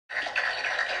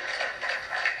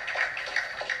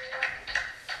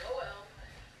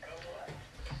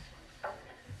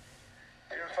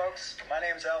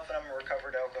name's Alf and I'm a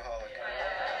recovered alcoholic.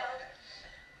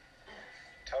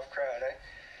 Tough crowd, eh?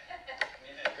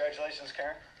 Congratulations,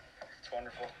 Karen. It's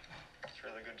wonderful. It's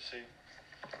really good to see.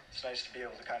 It's nice to be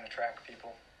able to kind of track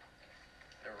people,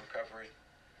 their recovery.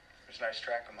 It was nice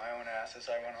tracking my own ass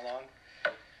as I went along.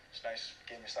 It's nice, it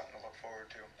gave me something to look forward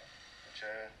to. Which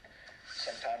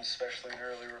sometimes, especially in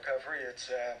early recovery, it's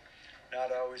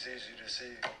not always easy to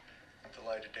see the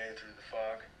light of day through the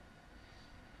fog.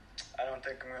 I don't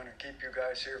think I'm going to keep you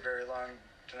guys here very long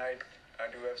tonight. I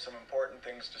do have some important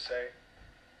things to say,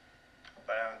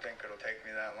 but I don't think it'll take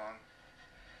me that long.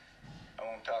 I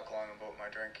won't talk long about my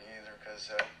drinking either,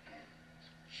 because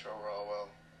sure we're all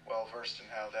well versed in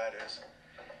how that is.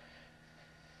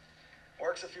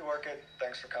 Works if you work it.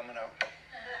 Thanks for coming out.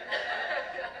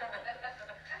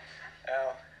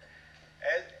 Now,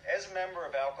 as a member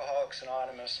of Alcoholics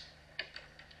Anonymous,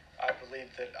 I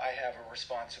believe that I have a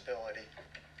responsibility.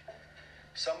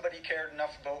 Somebody cared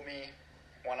enough about me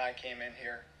when I came in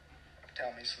here to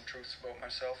tell me some truths about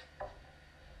myself.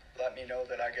 Let me know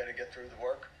that I got to get through the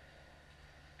work.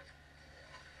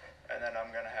 And then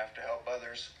I'm going to have to help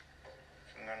others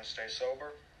if I'm going to stay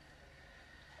sober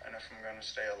and if I'm going to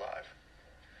stay alive.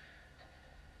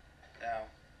 Now,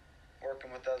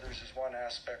 working with others is one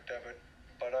aspect of it,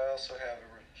 but I also have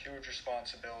a huge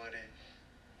responsibility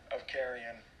of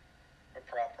carrying a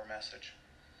proper message.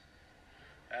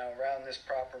 Now, around this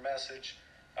proper message,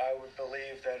 I would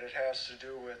believe that it has to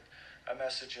do with a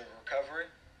message of recovery,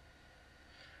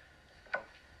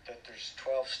 that there's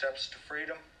 12 steps to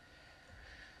freedom.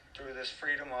 Through this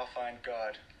freedom, I'll find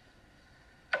God.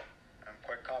 I'm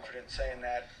quite confident saying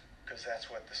that because that's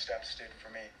what the steps did for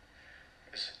me.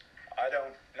 I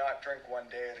don't not drink one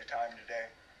day at a time today.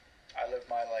 I live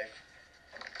my life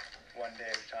one day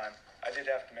at a time. I did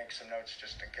have to make some notes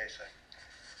just in case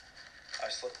I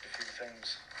slipped a few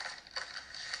things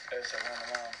as I went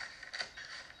along.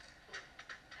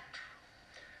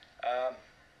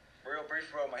 Real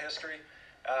brief about my history.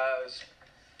 I was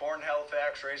born in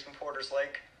Halifax, raised in Porters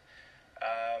Lake.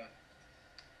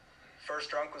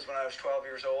 First drunk was when I was 12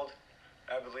 years old.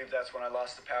 I believe that's when I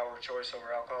lost the power of choice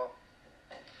over alcohol.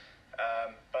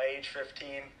 By age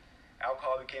 15,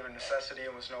 alcohol became a necessity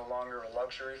and was no longer a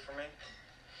luxury for me.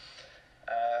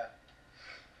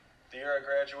 The year I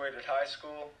graduated high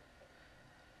school,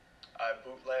 I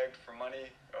bootlegged for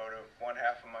money out of one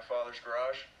half of my father's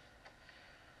garage.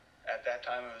 At that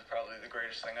time, it was probably the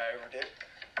greatest thing I ever did.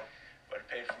 But it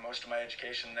paid for most of my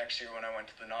education the next year when I went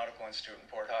to the Nautical Institute in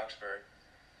Port Hawkesbury,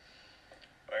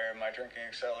 where my drinking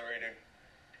accelerated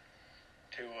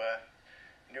to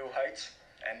new heights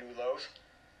and new lows,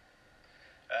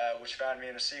 which found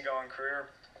me in a seagoing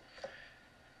career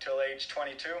till age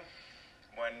 22,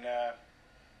 when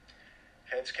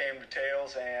heads came to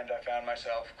tails and I found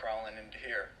myself crawling into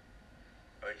here,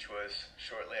 which was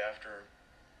shortly after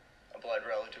a blood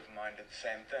relative of mine did the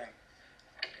same thing.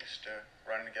 We used to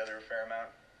run together a fair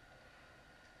amount.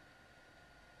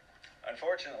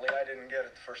 Unfortunately, I didn't get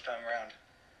it the first time around.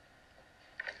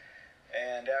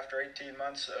 And after 18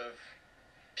 months of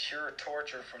pure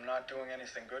torture from not doing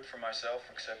anything good for myself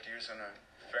except using a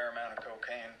fair amount of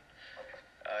cocaine,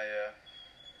 I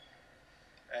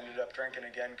ended up drinking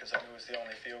again because I knew it was the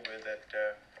only feel-good that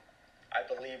I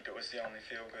believed it was the only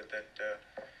feel-good that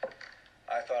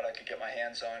I thought I could get my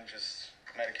hands on. Just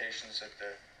medications that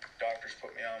the doctors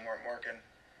put me on weren't working.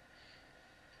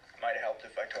 Might have helped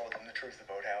if I told them the truth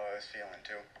about how I was feeling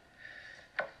too.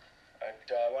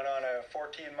 I went on a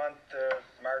 14-month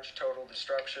march of total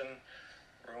destruction,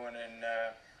 ruining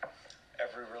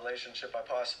every relationship I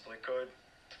possibly could,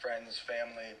 friends,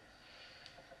 family,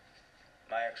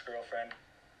 my ex-girlfriend.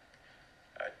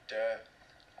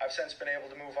 I've since been able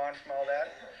to move on from all that.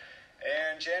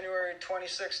 And January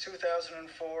 26,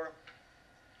 2004,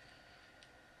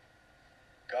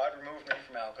 God removed me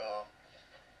from alcohol.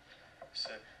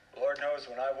 So, Lord knows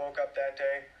when I woke up that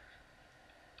day,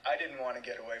 I didn't want to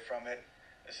get away from it,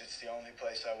 as it's the only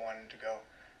place I wanted to go.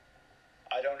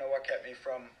 I don't know what kept me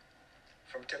from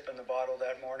tipping the bottle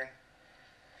that morning,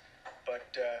 but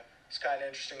it's kind of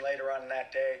interesting. Later on in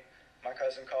that day, my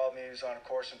cousin called me. He was on a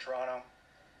course in Toronto.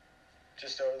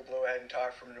 Just out of the blue, I hadn't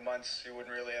talked for him in months. He wouldn't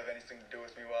really have anything to do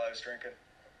with me while I was drinking.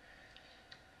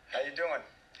 How you doing?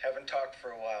 Haven't talked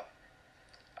for a while.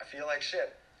 I feel like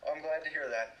shit. Oh, I'm glad to hear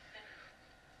that.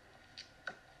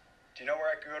 Do you know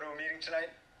where I could go to a meeting tonight?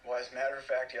 Well, as a matter of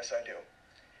fact, yes, I do.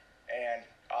 And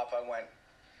off I went.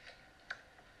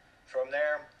 From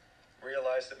there,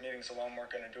 realized that meetings alone weren't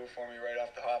going to do it for me right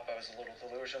off the hop. I was a little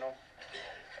delusional.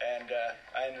 And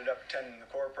I ended up attending the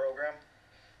core program.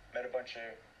 Met a bunch of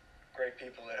great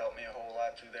people that helped me a whole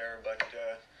lot through there, but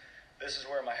this is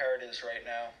where my heart is right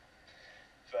now.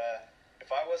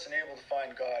 If I wasn't able to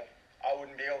find God, I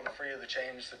wouldn't be able to free the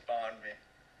chains that bound me.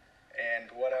 And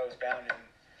what I was bound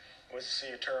in was a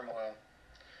sea of turmoil.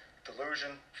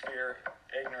 Delusion, fear,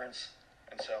 ignorance,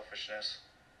 and selfishness.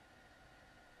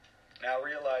 Now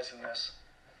realizing this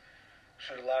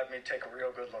should allow me to take a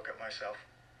real good look at myself.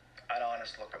 An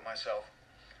honest look at myself.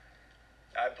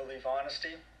 I believe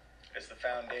honesty is the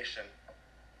foundation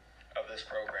of this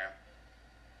program.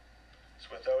 So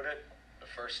without it, the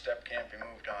first step can't be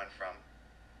moved on from.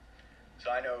 So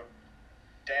I know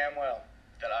damn well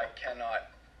that I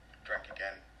cannot drink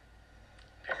again.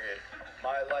 Period.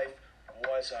 My life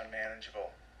was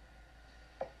unmanageable.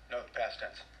 Note the past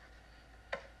tense.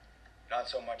 Not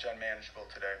so much unmanageable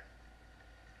today.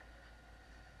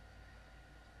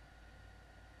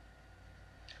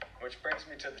 Which brings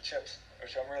me to the chips,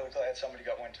 which I'm really glad somebody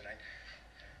got one tonight.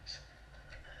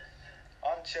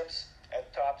 On chips,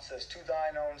 at the top it says, "To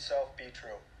thine own self be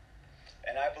true."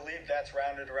 And I believe that's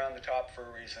rounded around the top for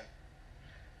a reason.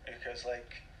 Because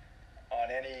like on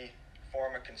any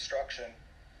form of construction,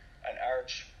 an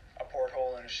arch, a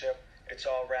porthole in a ship, it's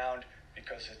all round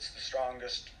because it's the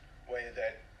strongest way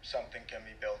that something can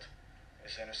be built,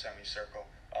 is in a semicircle.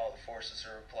 All the forces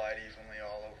are applied evenly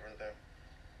all over the...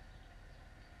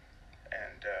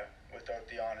 And without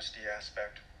the honesty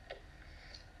aspect,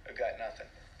 I got nothing.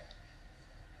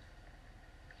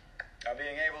 Now,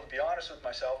 being able to be honest with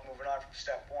myself, moving on from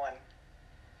step one,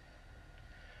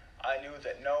 I knew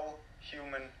that no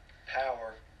human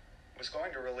power was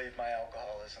going to relieve my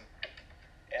alcoholism,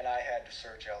 and I had to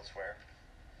search elsewhere.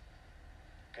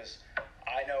 Because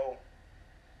I know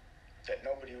that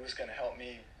nobody was going to help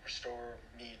me restore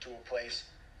me to a place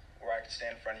where I could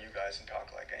stand in front of you guys and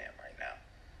talk like I am right now.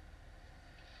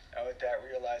 Now, with that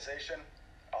realization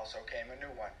also came a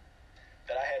new one,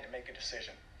 that I had to make a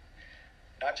decision.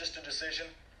 Not just a decision,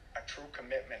 a true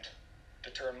commitment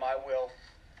to turn my will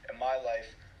and my life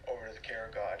over to the care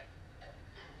of God.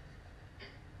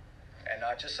 And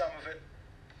not just some of it,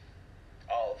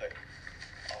 all of it.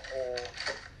 A whole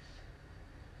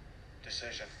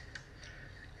decision.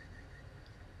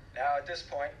 Now at this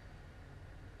point,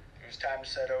 it was time to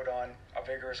set out on a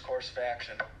vigorous course of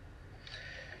action.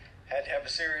 Had to have a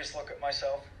serious look at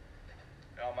myself,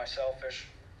 my selfish,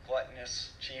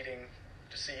 gluttonous, cheating,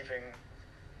 deceiving,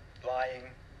 lying,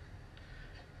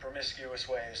 promiscuous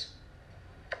ways,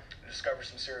 and discover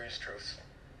some serious truths.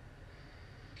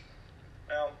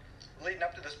 Now, leading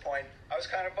up to this point, I was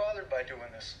kind of bothered by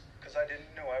doing this, because I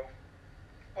didn't know I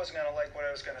wasn't going to like what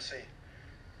I was going to see.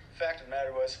 The fact of the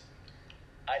matter was,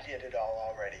 I did it all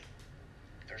already.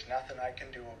 There's nothing I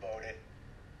can do about it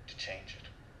to change it.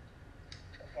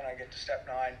 When I get to step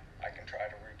 9, I can try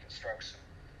to reconstruct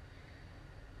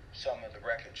some of the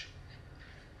wreckage.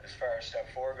 As far as step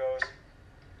 4 goes,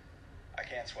 I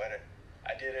can't sweat it.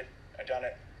 I did it. I done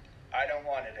it. I don't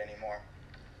want it anymore.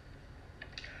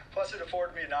 Plus, it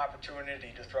afforded me an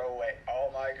opportunity to throw away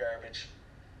all my garbage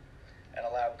and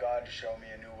allow God to show me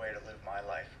a new way to live my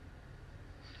life.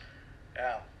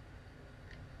 Now,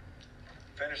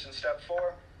 finishing step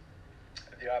 4,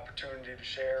 the opportunity to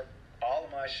share all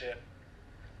of my shit,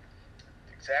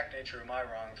 the exact nature of my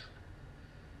wrongs,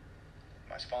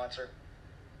 my sponsor,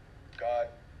 God,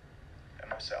 and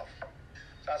myself.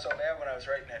 It's not so bad when I was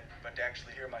writing it, but to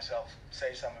actually hear myself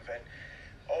say some of it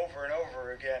over and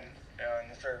over again, in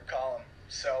the third column,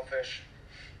 selfish,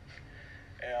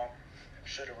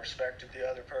 should have respected the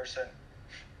other person,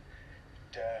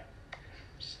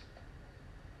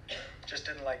 just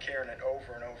didn't like hearing it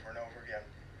over and over and over again.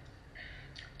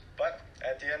 But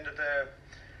at the end of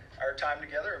our time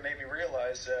together, it made me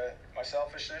realize my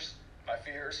selfishness, my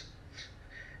fears,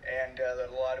 and that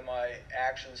a lot of my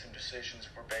actions and decisions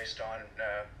were based on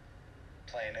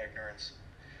plain ignorance.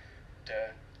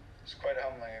 It's quite a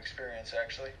humbling experience,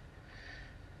 actually.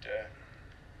 It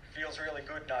feels really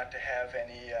good not to have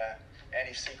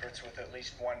any secrets with at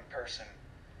least one person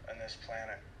on this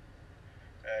planet.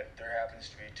 There happens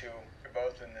to be 2. They're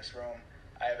both in this room.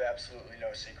 I have absolutely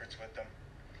no secrets with them,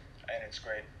 and it's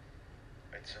great.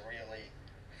 It's a really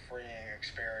freeing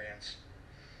experience.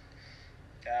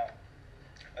 Now,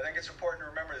 I think it's important to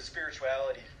remember that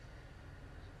spirituality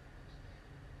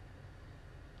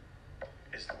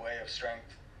is the way of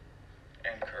strength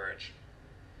and courage.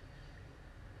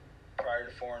 Prior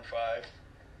to 4 and 5,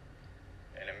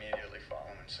 and immediately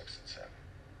following 6 and 7.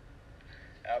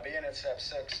 Now, being at step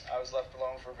 6, I was left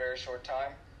alone for a very short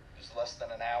time, just less than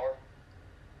an hour.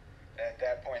 And at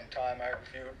that point in time, I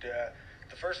reviewed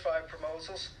the first 5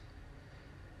 proposals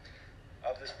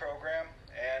of this program,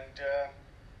 and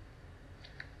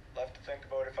left to think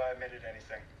about if I omitted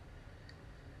anything.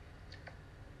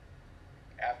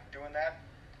 After doing that,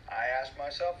 I asked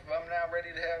myself if I'm now ready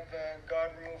to have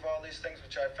God remove all these things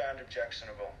which I found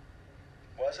objectionable.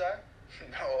 Was I?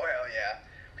 No, hell yeah,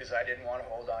 because I didn't want to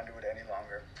hold on to it any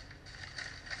longer.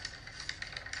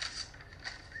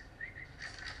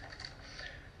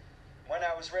 When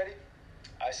I was ready,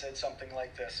 I said something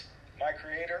like this: My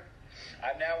Creator,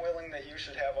 I'm now willing that you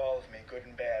should have all of me, good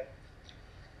and bad.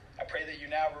 I pray that you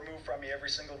now remove from me every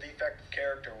single defect of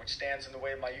character which stands in the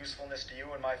way of my usefulness to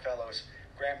you and my fellows.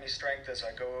 Grant me strength as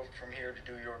I go from here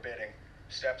to do your bidding.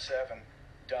 Step 7,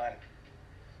 done.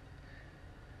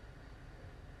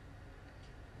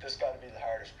 This got to be the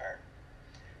hardest part.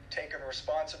 Taking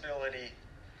responsibility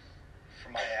for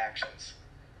my actions.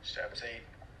 Steps 8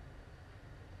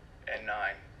 and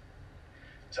 9.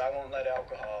 So I won't let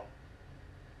alcohol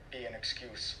be an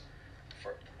excuse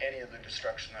for any of the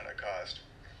destruction that I caused.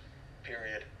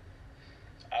 Period.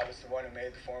 I was the one who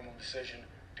made the formal decision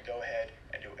to go ahead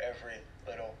and do every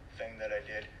little thing that I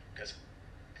did because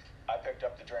I picked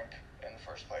up the drink in the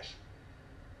first place.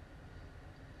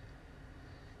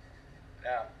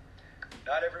 Now,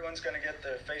 not everyone's going to get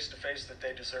the face-to-face that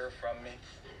they deserve from me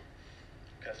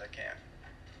because I can't.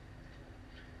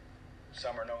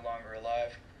 Some are no longer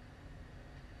alive.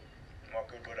 What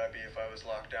good would I be if I was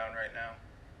locked down right now?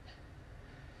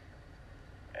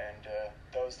 And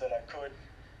those that I could,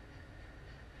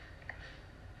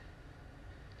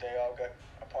 they all got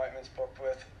appointments booked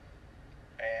with,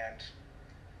 and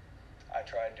I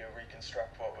tried to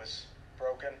reconstruct what was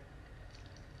broken.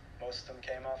 Most of them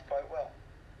came off quite well.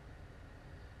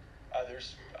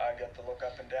 Others, I got to look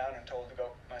up and down and told to go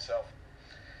myself.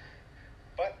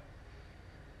 But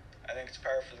I think it's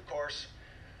par for the course,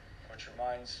 which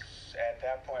at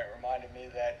that point reminded me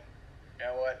that, you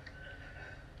know what,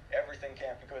 everything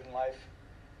can't be good in life.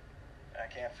 I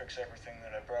can't fix everything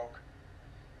that I broke,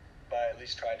 but I at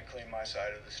least tried to clean my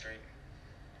side of the street.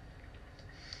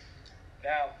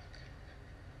 Now,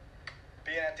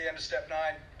 being at the end of step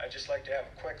 9, I'd just like to have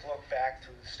a quick look back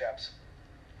through the steps.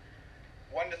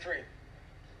 1 to 3.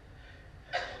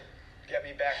 Get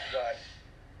me back to God.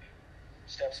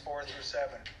 Steps 4 through 7.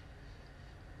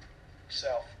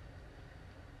 Self.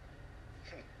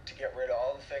 To get rid of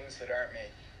all the things that aren't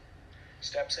me.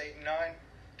 Steps 8 and 9,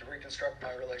 to reconstruct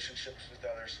my relationships with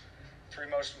others. 3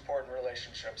 most important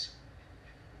relationships: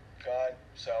 God,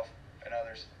 self, and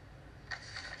others.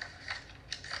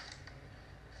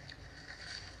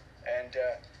 And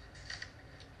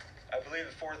I believe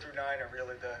the 4 through 9 are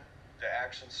really the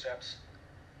action steps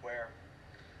where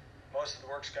most of the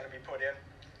work's going to be put in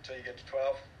until you get to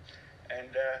 12. And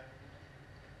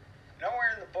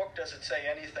nowhere in the book does it say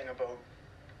anything about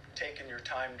taking your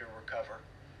time to recover.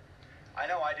 I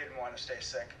know I didn't want to stay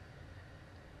sick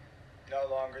no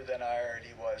longer than I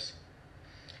already was.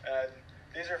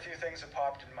 These are a few things that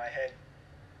popped in my head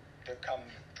that come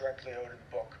directly out of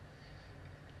the book.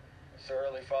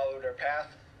 Thoroughly followed our path,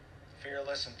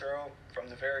 fearless and thorough from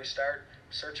the very start,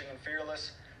 searching and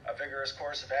fearless, a vigorous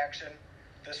course of action.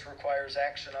 This requires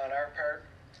action on our part.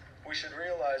 We should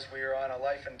realize we are on a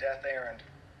life and death errand.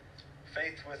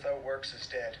 Faith without works is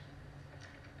dead.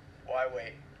 Why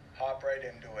wait? Hop right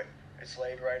into it. It's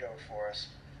laid right out for us.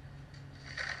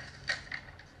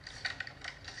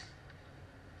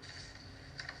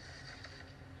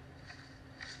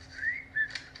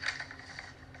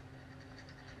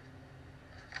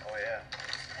 Oh yeah.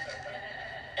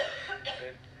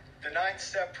 The 9th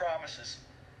step promises.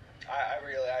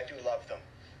 I do love them.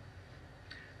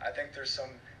 I think there's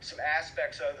some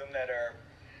aspects of them that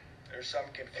there's some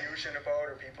confusion about,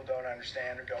 or people don't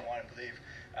understand or don't want to believe.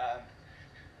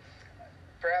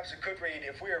 Perhaps it could read,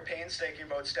 if we are painstaking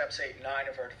about steps 8 and 9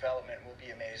 of our development, we'll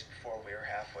be amazed before we are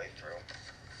halfway through.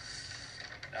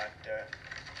 Not,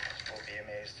 we'll be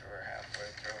amazed through or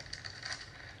halfway through.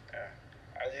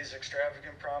 Are these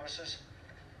extravagant promises?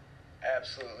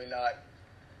 Absolutely not,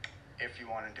 if you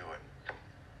want to do it.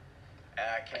 And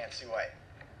I can't see why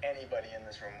anybody in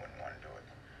this room wouldn't want to do it.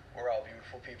 We're all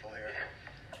beautiful people here.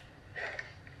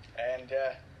 And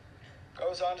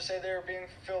goes on to say they are being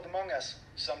fulfilled among us,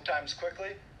 sometimes quickly,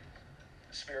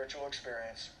 a spiritual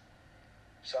experience,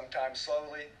 sometimes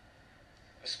slowly,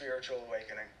 a spiritual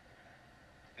awakening.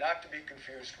 Not to be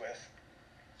confused with,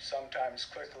 sometimes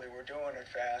quickly we're doing it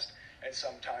fast, and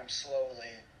sometimes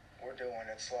slowly we're doing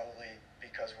it slowly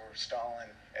because we're stalling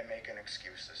and making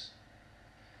excuses.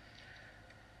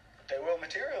 They will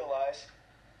materialize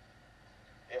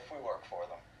if we work for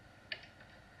them.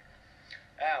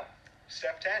 Now,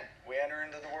 step 10, we enter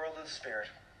into the world of the Spirit.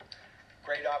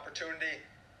 Great opportunity,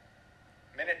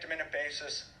 minute-to-minute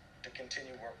basis, to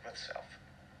continue work with self.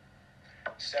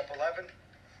 Step 11,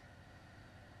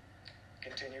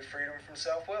 Continued freedom from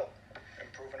self-will,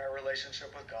 improving our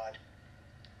relationship with God.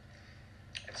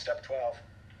 And step 12,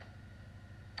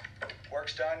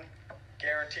 work's done,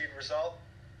 guaranteed result,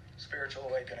 spiritual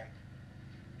awakening.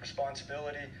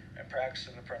 Responsibility and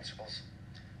practicing the principles.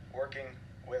 Working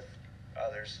with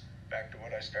others. Back to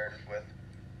what I started with.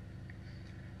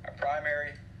 Our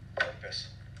primary purpose.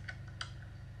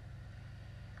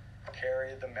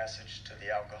 Carry the message to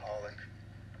the alcoholic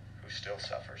who still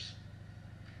suffers.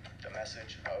 The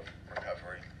message of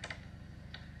recovery.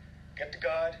 Get to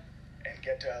God and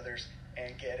get to others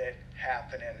and get it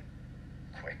happening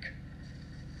quick.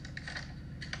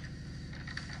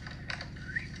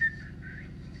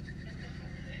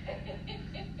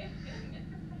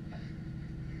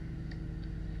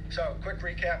 So, quick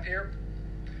recap here.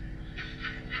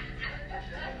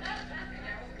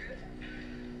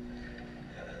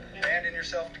 Abandon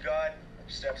yourself to God,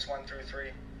 steps 1 through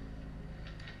 3.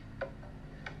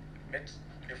 Admit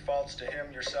your faults to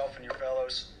Him, yourself, and your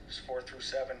fellows, 4 through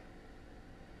 7.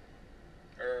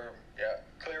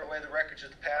 Clear away the wreckage of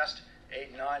the past, 8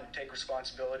 and 9. Take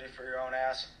responsibility for your own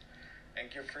ass,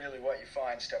 and give freely what you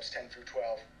find, steps 10 through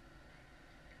 12.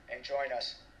 And join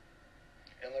us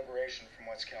in liberation from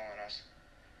what's killing us.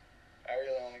 I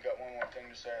really only got one more thing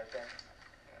to say, I think.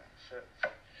 Shit.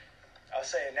 I'll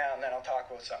say it now, and then I'll talk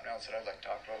about something else that I'd like to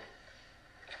talk about.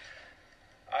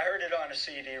 I heard it on a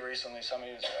CD recently. Some of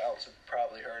you else have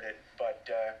probably heard it, but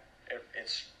it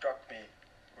struck me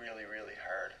really, really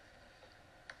hard.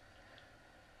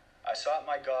 I sought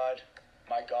my God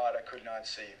I could not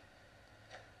see.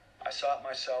 I sought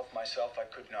myself I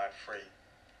could not free.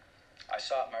 I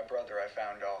sought my brother, I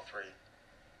found all three.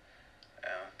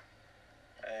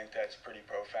 I think that's pretty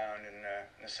profound in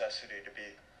necessity to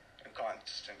be in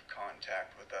constant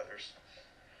contact with others.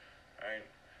 Right?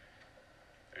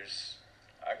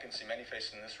 I can see many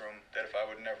faces in this room that if I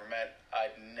would have never met,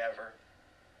 I'd never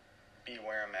be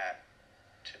where I'm at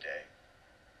today.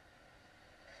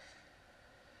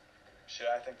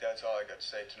 I think that's all I got to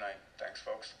say tonight. Thanks,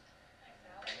 folks.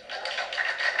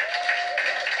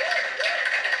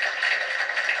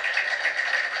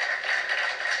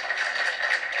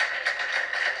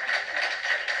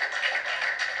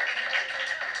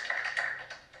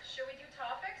 Should we do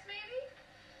topics, maybe?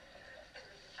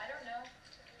 I don't know.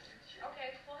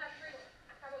 Okay, we'll have 3.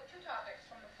 How about 2 topics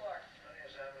from the floor?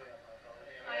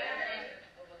 Hi, Emily.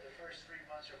 How about the first 3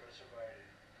 months of our sobriety?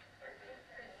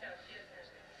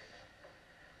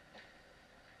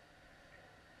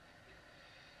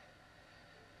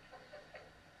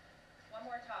 One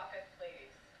more topic,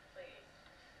 please. Please.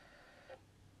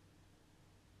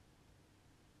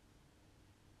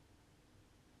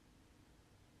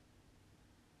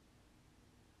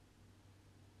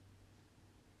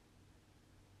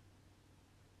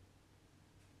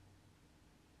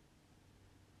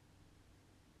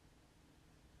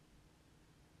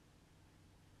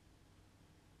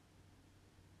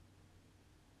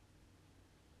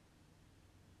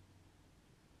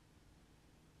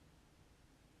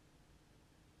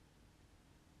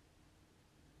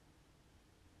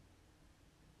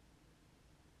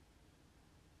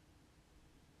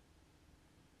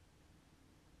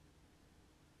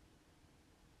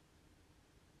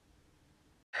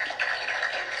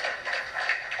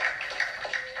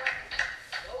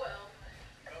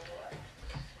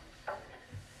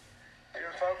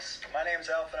 My name's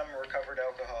Alf, and I'm a recovered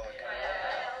alcoholic.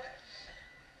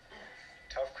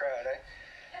 Tough crowd, eh?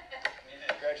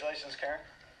 Congratulations, Karen.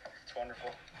 It's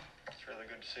wonderful. It's really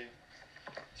good to see.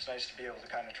 It's nice to be able to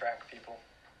kind of track people,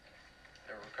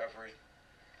 their recovery.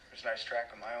 It was nice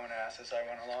tracking my own ass as I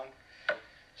went along.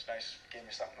 It's nice, gave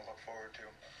me something to look forward to,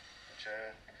 which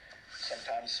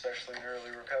sometimes, especially in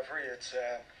early recovery, it's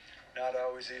not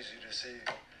always easy to see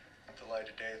the light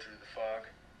of day through the fog.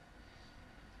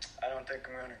 I don't think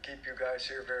I'm going to keep you guys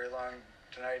here very long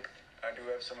tonight. I do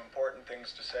have some important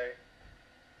things to say,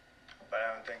 but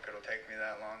I don't think it'll take me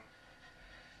that long.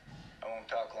 I won't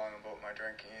talk long about my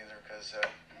drinking either, because I'm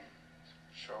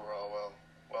sure we're all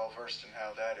well versed in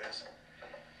how that is.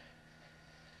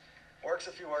 Works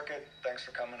if you work it. Thanks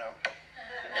for coming out.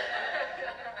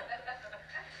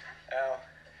 Now,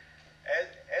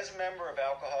 as a member of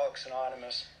Alcoholics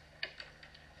Anonymous,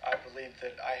 I believe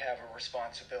that I have a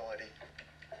responsibility.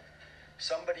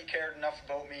 Somebody cared enough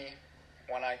about me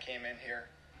when I came in here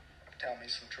to tell me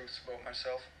some truths about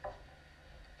myself.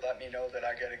 Let me know that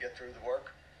I got to get through the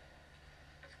work.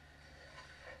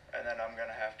 And then I'm going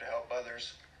to have to help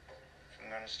others if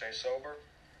I'm going to stay sober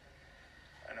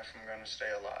and if I'm going to stay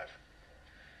alive.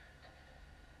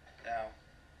 Now,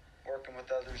 working with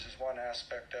others is one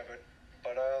aspect of it,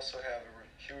 but I also have a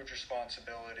huge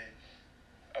responsibility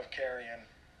of carrying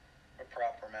a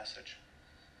proper message.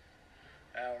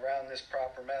 Now, around this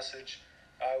proper message,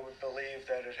 I would believe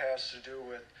that it has to do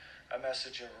with a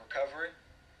message of recovery,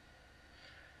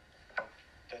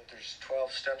 that there's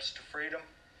 12 steps to freedom.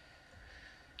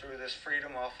 Through this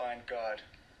freedom, I'll find God.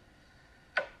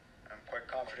 I'm quite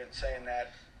confident in saying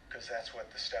that because that's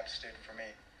what the steps did for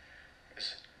me.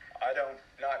 I don't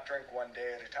not drink one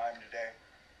day at a time today.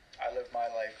 I live my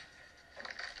life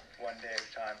one day at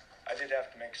a time. I did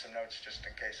have to make some notes just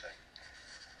in case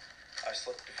I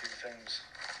slipped a few things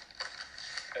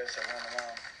as I went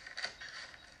along.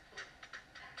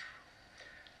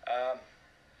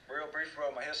 Real brief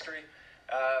about my history.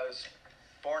 I was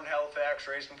born in Halifax,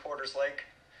 raised in Porters Lake.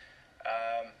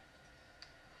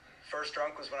 First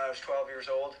drunk was when I was 12 years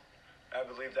old. I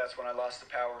believe that's when I lost the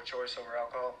power of choice over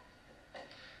alcohol.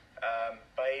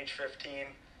 By age 15,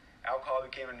 alcohol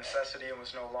became a necessity and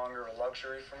was no longer a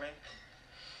luxury for me.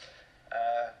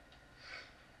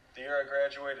 The year I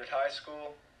graduated high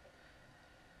school,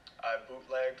 I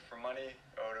bootlegged for money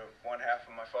out of one half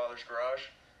of my father's garage.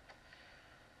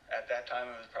 At that time,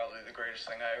 it was probably the greatest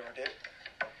thing I ever did.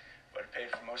 But it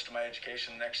paid for most of my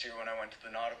education next year when I went to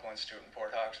the Nautical Institute in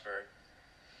Port Hawkesbury,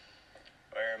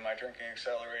 where my drinking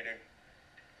accelerated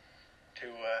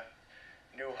to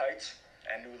new heights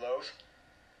and new lows,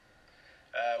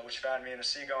 which found me in a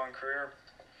seagoing career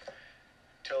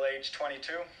till age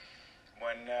 22,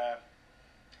 when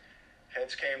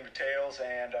heads came to tails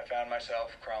and I found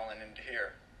myself crawling into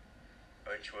here,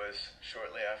 which was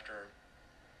shortly after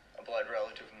a blood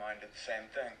relative of mine did the same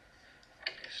thing.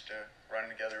 We used to run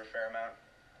together a fair amount.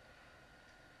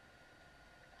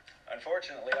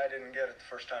 Unfortunately, I didn't get it the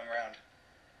first time around.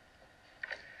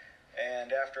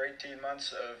 And after 18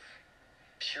 months of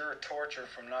pure torture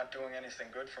from not doing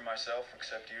anything good for myself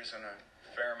except using a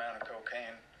fair amount of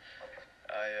cocaine,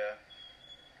 I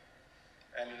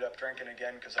ended up drinking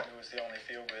again because I knew it was the only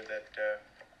feel-good that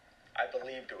I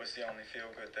believed it was the only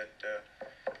feel-good that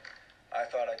I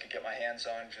thought I could get my hands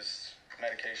on. Just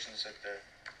medications that the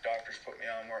doctors put me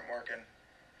on weren't working.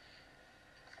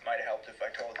 Might have helped if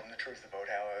I told them the truth about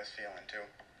how I was feeling too.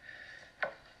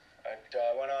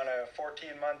 I went on a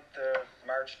 14-month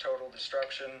march of total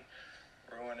destruction,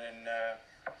 ruining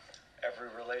every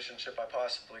relationship I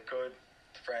possibly could,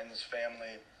 friends,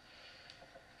 family,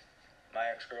 my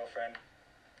ex-girlfriend.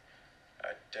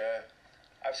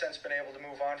 I've since been able to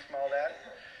move on from all that.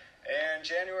 And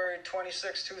January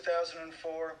 26,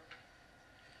 2004,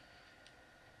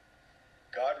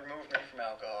 God removed me from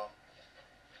alcohol.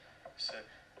 So,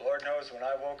 Lord knows when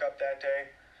I woke up that day,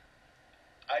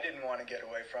 I didn't want to get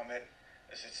away from it,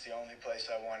 as it's the only place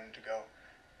I wanted to go.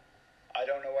 I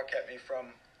don't know what kept me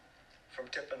from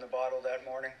tipping the bottle that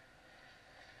morning,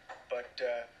 but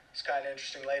it's kind of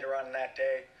interesting. Later on in that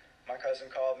day, my cousin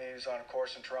called me. He was on a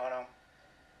course in Toronto.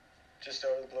 Just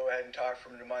out of the blue, I hadn't talked for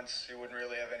him in months. He wouldn't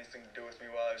really have anything to do with me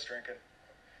while I was drinking.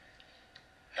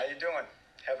 How you doing?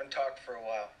 Haven't talked for a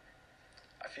while.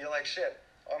 I feel like shit.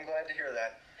 Oh, I'm glad to hear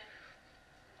that.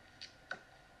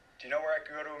 Do you know where I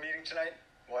could go to a meeting tonight?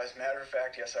 Well, as a matter of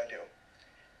fact, yes, I do.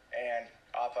 And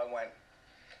off I went.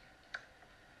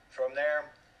 From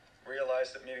there,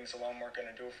 realized that meetings alone weren't going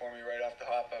to do it for me right off the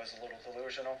hop. I was a little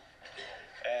delusional.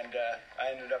 And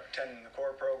I ended up attending the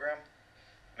core program.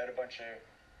 Met a bunch of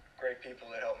great people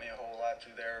that helped me a whole lot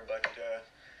through there. But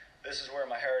this is where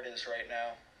my heart is right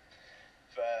now.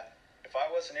 If I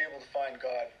wasn't able to find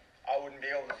God, I wouldn't be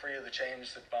able to free the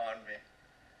chains that bound me.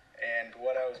 And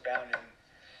what I was bound in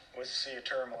was a sea of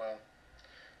turmoil.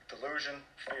 Delusion,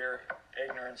 fear,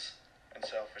 ignorance, and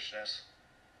selfishness.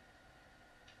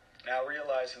 Now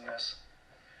realizing this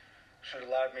should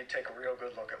allowed me to take a real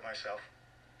good look at myself.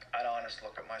 An honest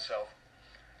look at myself.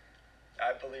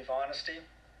 I believe honesty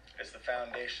is the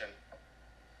foundation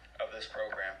of this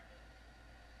program.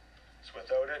 So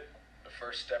without it, the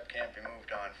first step can't be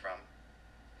moved on from.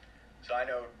 So I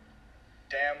know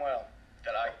damn well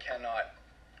that I cannot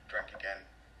drink again.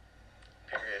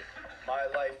 Period. My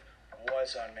life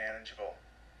was unmanageable.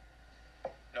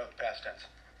 No, the past tense.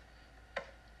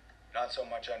 Not so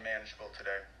much unmanageable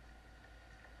today.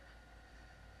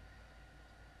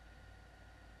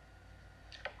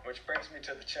 Which brings me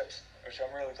to the chips, which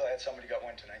I'm really glad somebody got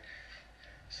one tonight.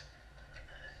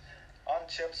 On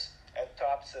chips, at the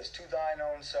top says, "To thine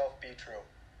own self be true."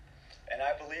 And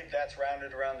I believe that's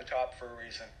rounded around the top for a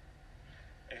reason.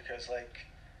 Because like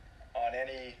on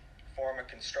any form of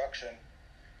construction,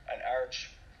 an arch,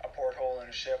 a porthole in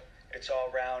a ship, it's all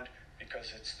round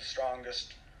because it's the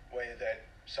strongest way that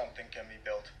something can be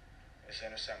built, is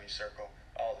in a semicircle.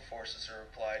 All the forces are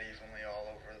applied evenly all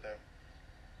over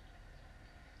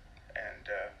and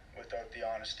without the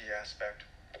honesty aspect,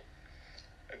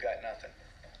 I got nothing.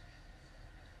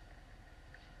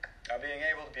 Now, being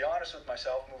able to be honest with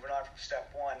myself, moving on from step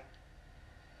one,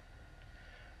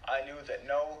 I knew that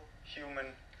no human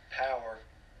power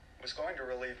was going to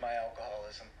relieve my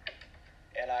alcoholism,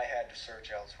 and I had to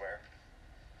search elsewhere.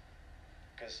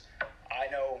 Because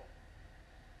I know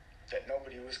that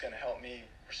nobody was going to help me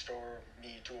restore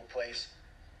me to a place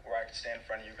where I could stand in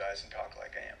front of you guys and talk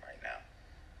like I am right now.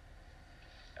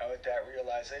 Now, with that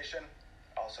realization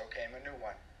also came a new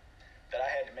one, that I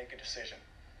had to make a decision.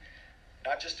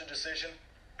 Not just a decision,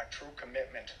 a true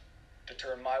commitment to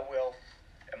turn my will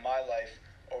and my life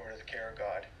over to the care of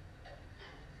God.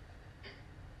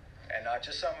 And not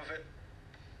just some of it,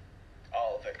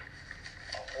 all of it.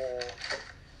 A whole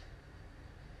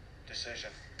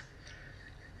decision.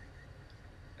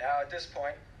 Now at this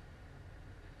point,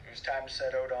 it was time to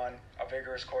set out on a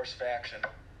vigorous course of action.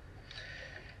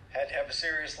 Had to have a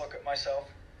serious look at myself,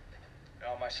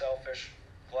 my selfish,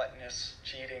 gluttonous,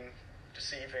 cheating,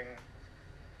 deceiving,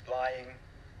 lying,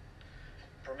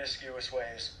 promiscuous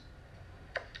ways,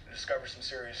 and discover some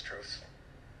serious truths.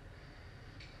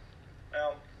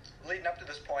 Now, leading up to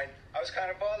this point, I was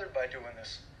kind of bothered by doing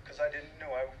this, because I didn't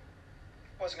know I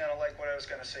wasn't going to like what I was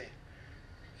going to see.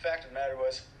 The fact of the matter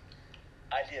was,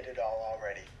 I did it all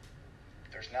already.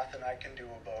 There's nothing I can do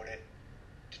about it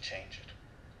to change it.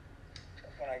 So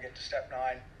when I get to step 9,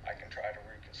 I can try to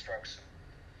reconstruct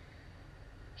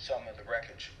some of the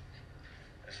wreckage.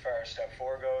 As far as step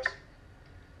 4 goes,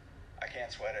 I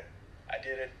can't sweat it. I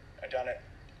did it. I done it.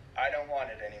 I don't want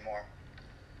it anymore.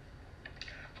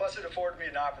 Plus, it afforded me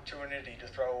an opportunity to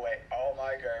throw away all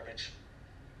my garbage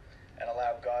and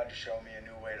allow God to show me a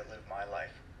new way to live my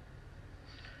life.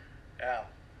 Now,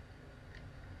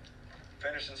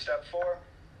 finishing step 4,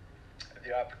 I had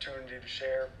the opportunity to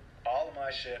share all of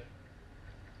my shit,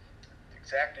 the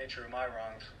exact nature of my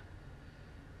wrongs,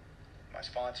 my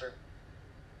sponsor,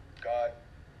 God,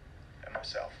 and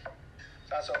myself. It's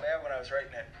not so bad when I was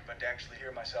writing it, but to actually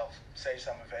hear myself say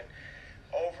some of it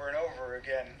over and over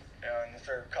again, in the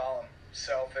third column,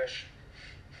 selfish,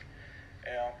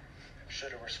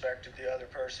 should have respected the other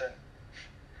person,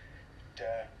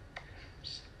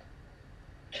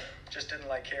 just didn't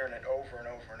like hearing it over and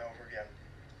over and over again.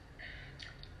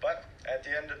 But at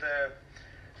the end of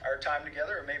our time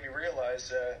together, it made me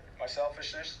realize my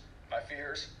selfishness, my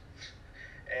fears,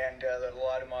 and that a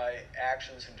lot of my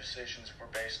actions and decisions were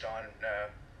based on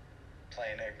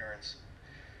plain ignorance.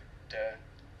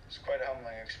 It's quite a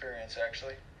humbling experience,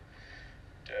 actually.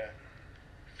 It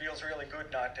feels really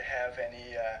good not to have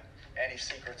any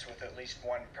secrets with at least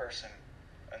one person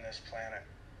on this planet.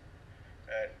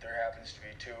 There happens to be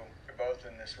 2. They're both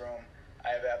in this room. I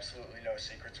have absolutely no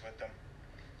secrets with them,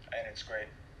 and it's great.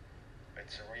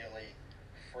 It's a really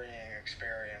freeing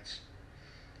experience.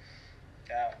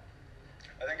 Now,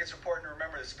 I think it's important to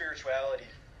remember that spirituality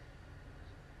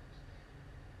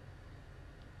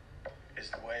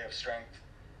is the way of strength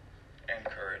and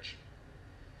courage.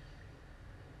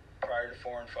 Prior to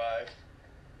 4 and 5,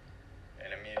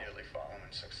 and immediately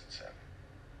following 6 and 7.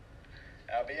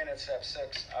 Now, being at step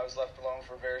 6, I was left alone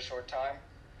for a very short time.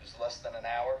 It was less than an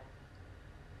hour.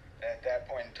 At that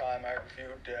point in time, I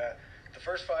reviewed the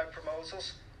first 5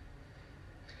 proposals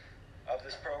of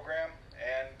this program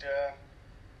and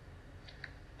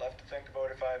left to think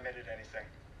about if I omitted anything.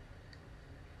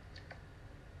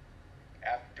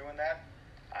 After doing that,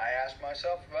 I asked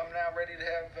myself if I'm now ready to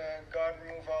have God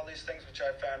remove all these things which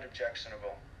I found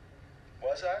objectionable.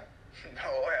 Was I?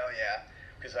 Oh, well, yeah,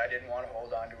 because I didn't want to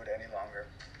hold on to it any longer.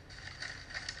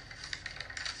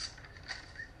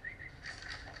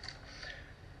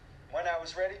 When I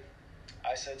was ready,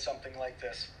 I said something like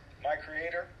this: My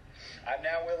Creator, I'm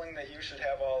now willing that you should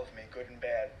have all of me, good and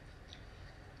bad.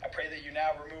 I pray that you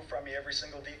now remove from me every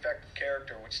single defect of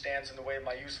character which stands in the way of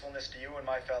my usefulness to you and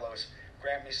my fellows.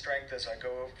 Grant me strength as I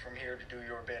go from here to do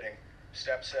your bidding.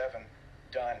 Step 7,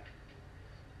 done.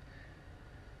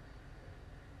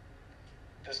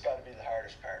 This got to be the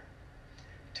hardest part.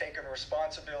 Taking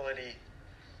responsibility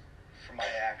for my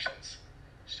actions.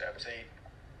 Steps 8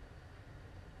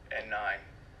 and 9.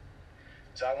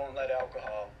 So I won't let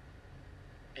alcohol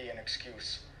be an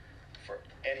excuse for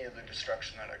any of the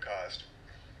destruction that I caused.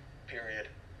 Period.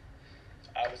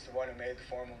 I was the one who made the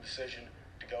formal decision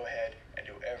to go ahead and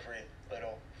do every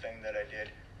little thing that I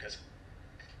did because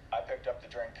I picked up the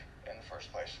drink in the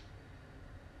first place.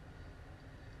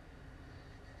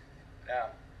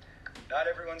 Now, not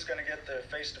everyone's going to get the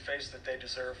face-to-face that they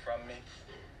deserve from me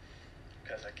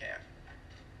because I can't.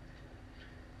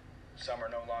 Some are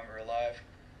no longer alive.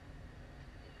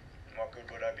 And what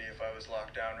good would I be if I was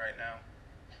locked down right now?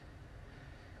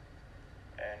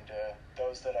 And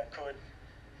those that I could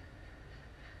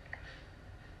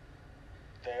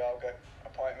they all got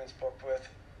appointments booked with,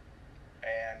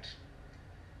 and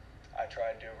I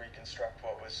tried to reconstruct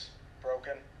what was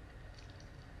broken.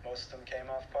 Most of them came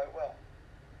off quite well.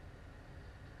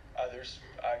 Others,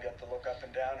 I got to look up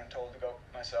and down and told to go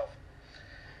myself.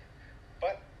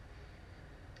 But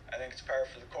I think it's par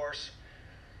for the course,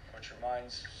 which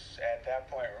at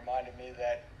that point reminded me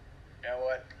that, you know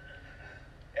what,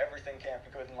 everything can't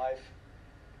be good in life.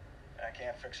 I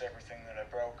can't fix everything that I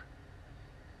broke,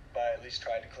 but I at least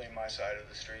tried to clean my side of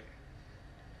the street.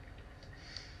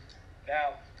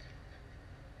 Now,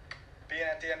 being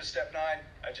at the end of step 9,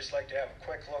 I'd just like to have a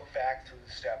quick look back through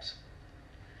the steps.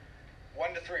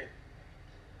 1 to 3.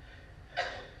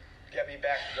 Get me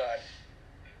back to God.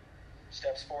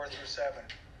 Steps 4 through 7.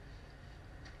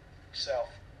 Self.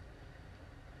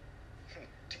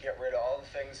 To get rid of all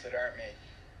the things that aren't me.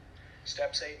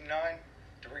 Steps 8 and 9.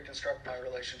 To reconstruct my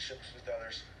relationships with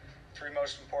others. 3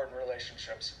 most important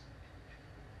relationships.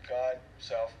 God,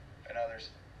 self, and others.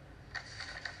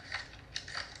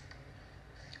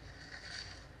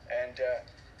 And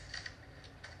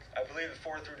I believe the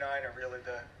 4 through 9 are really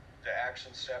the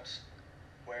action steps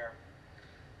where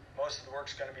most of the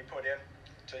work's going to be put in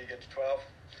until you get to 12.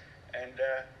 And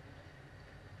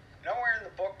nowhere in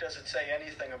the book does it say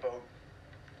anything about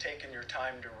taking your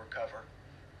time to recover.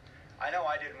 I know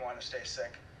I didn't want to stay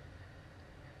sick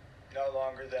no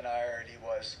longer than I already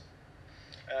was.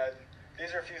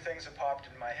 These are a few things that popped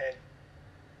in my head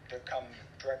that come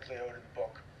directly out of the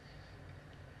book.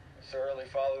 Thoroughly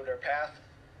followed our path,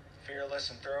 fearless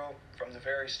and thorough from the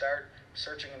very start,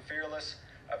 searching and fearless,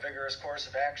 a vigorous course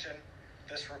of action.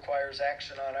 This requires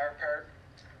action on our part.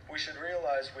 We should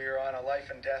realize we are on a life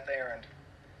and death errand.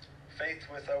 Faith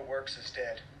without works is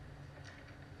dead.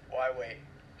 Why wait?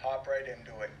 Hop right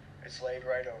into it. It's laid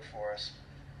right out for us.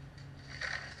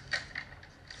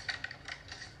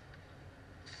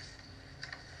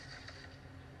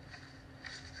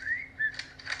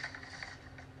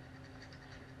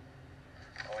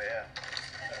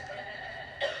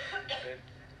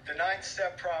 The 9th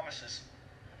step promises.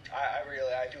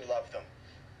 I do love them.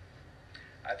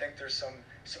 I think there's some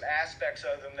aspects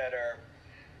of them that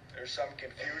there's some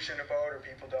confusion about, or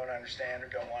people don't understand or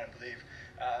don't want to believe.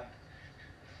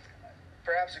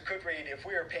 Perhaps it could read, if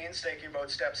we are painstaking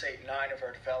about steps 8 and 9 of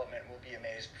our development, we'll be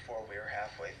amazed before we are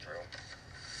halfway through.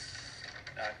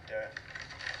 Not,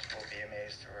 we'll be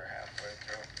amazed through or halfway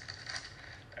through.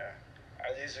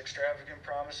 Are these extravagant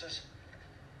promises?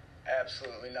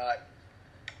 Absolutely not,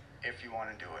 if you want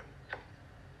to do it.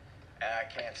 And I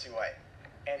can't see why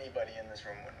anybody in this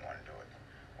room wouldn't want to do it.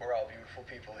 We're all beautiful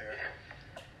people here.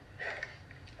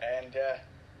 And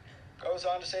goes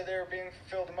on to say they are being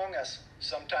fulfilled among us,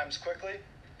 sometimes quickly,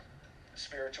 a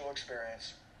spiritual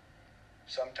experience,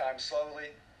 sometimes slowly,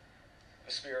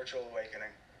 a spiritual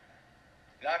awakening.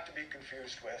 Not to be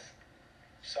confused with,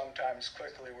 sometimes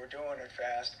quickly we're doing it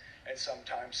fast, and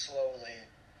sometimes slowly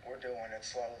we're doing it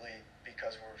slowly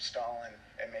because we're stalling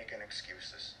and making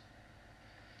excuses.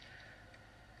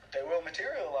 They will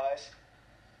materialize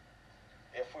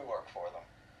if we work for them.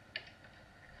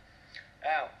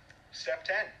 Now, step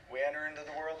 10, we enter into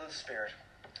the world of the Spirit.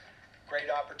 Great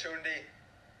opportunity,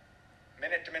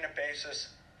 minute-to-minute basis,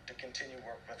 to continue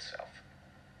work with self.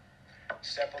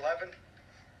 Step 11,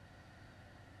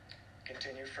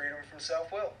 continue freedom from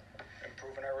self-will,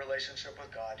 improving our relationship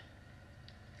with God.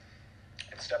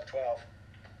 And step 12,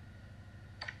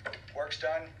 work's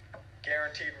done,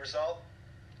 guaranteed result,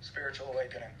 spiritual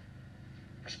awakening.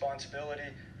 Responsibility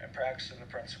and practicing the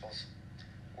principles.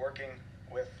 Working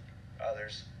with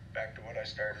others. Back to what I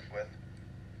started with.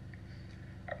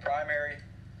 Our primary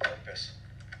purpose.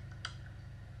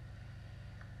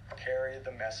 Carry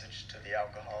the message to the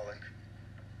alcoholic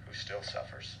who still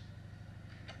suffers.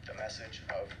 The message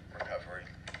of recovery.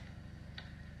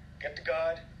 Get to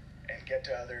God and get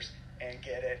to others and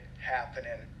get it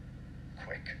happening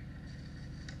quick.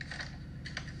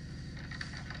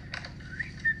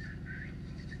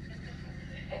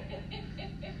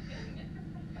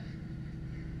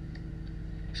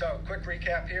 So, quick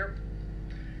recap here.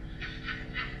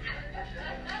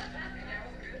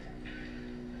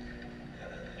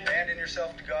 Abandon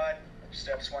yourself to God,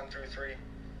 steps 1 through 3.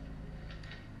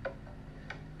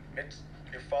 Admit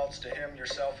your faults to Him,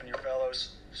 yourself, and your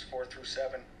fellows, 4 through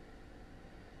 7.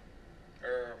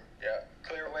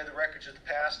 Clear away the wreckage of the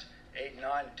past, 8 and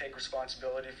 9, take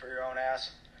responsibility for your own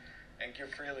ass, and give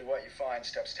freely what you find,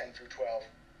 steps 10 through 12.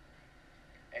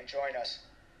 And join us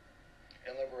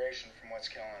in liberation from what's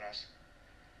killing us.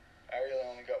 I really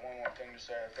only got one more thing to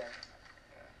say, I think.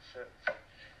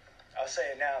 I'll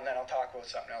say it now, and then I'll talk about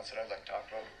something else that I'd like to talk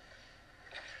about.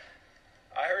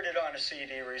 I heard it on a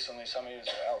CD recently. Some of you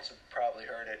else have probably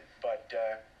heard it, but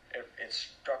it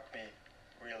struck me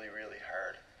really, really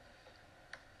hard.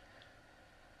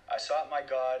 I sought my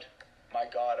God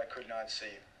I could not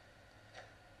see.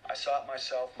 I sought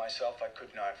myself I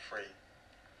could not free.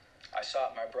 I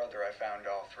sought my brother, I found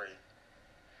all three.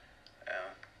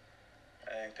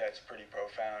 I think that's pretty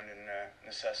profound in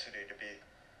necessity to be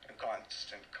in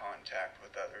constant contact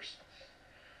with others.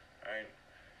 Right?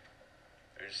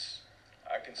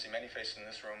 I can see many faces in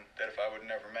this room that if I would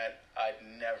never met, I'd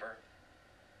never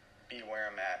be where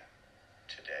I'm at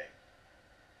today.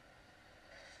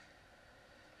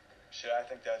 I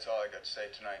think that's all I got to say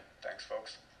tonight. Thanks,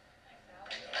 folks.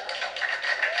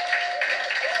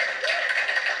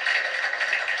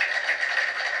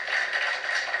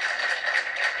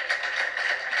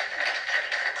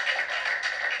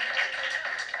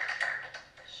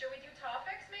 Should we do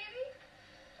topics, maybe?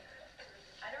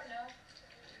 I don't know.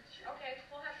 Okay,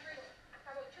 we'll have three.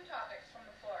 How about two topics from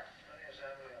the floor?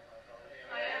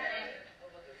 What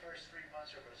about the first 3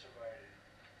 months of sobriety?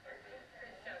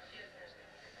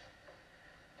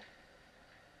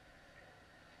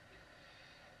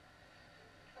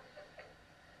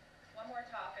 One more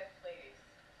topic, please.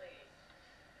 Please.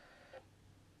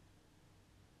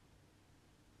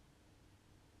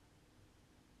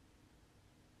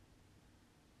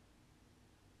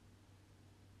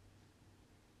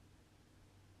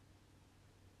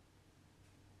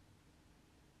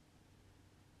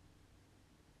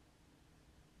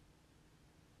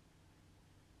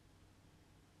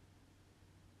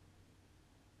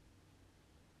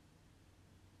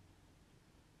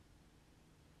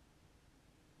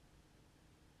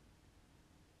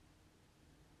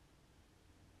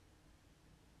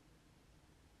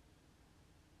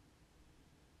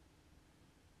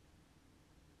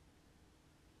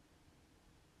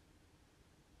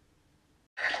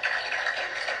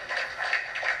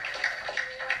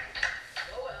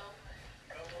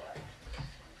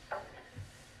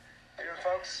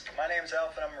 Folks, my name's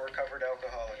Alf and I'm a recovered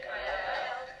alcoholic.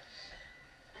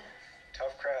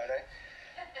 Tough crowd, eh?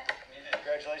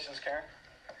 Congratulations, Karen.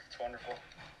 It's wonderful.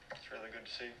 It's really good to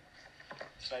see.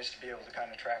 It's nice to be able to kind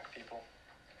of track people,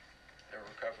 their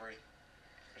recovery.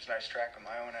 It was nice tracking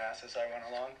my own ass as I went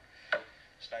along.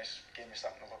 It's nice, gave me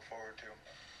something to look forward to,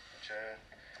 which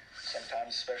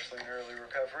sometimes, especially in early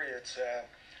recovery, it's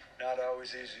not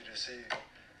always easy to see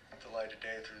the light of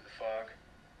day through the fog.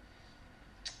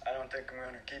 I don't think I'm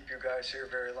going to keep you guys here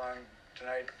very long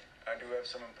tonight. I do have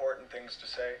some important things to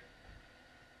say,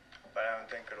 but I don't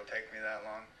think it'll take me that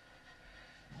long.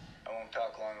 I won't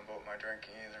talk long about my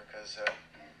drinking either, because I'm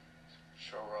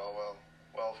sure we're all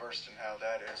well versed in how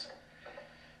that is.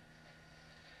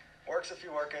 Works if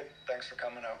you work it. Thanks for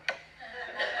coming out.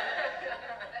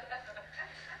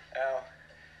 Now,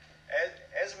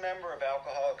 as a member of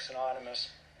Alcoholics Anonymous,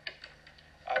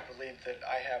 I believe that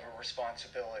I have a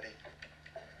responsibility.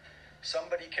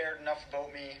 Somebody cared enough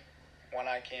about me when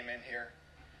I came in here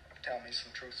to tell me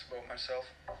some truths about myself.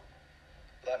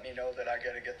 Let me know that I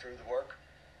got to get through the work.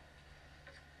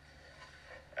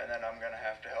 And then I'm going to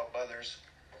have to help others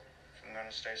if I'm going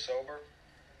to stay sober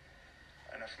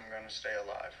and if I'm going to stay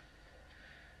alive.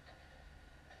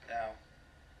 Now,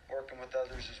 working with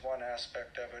others is one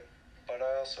aspect of it, but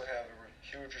I also have a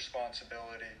huge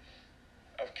responsibility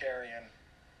of carrying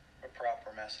a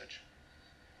proper message.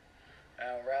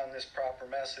 Now, around this proper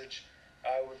message,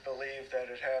 I would believe that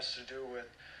it has to do with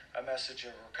a message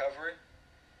of recovery,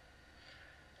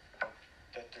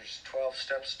 that there's 12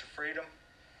 steps to freedom.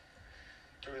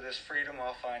 Through this freedom,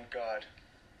 I'll find God.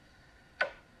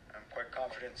 I'm quite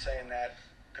confident saying that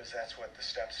because that's what the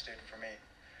steps did for me.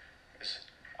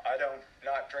 I don't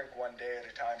not drink one day at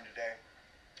a time today.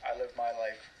 I live my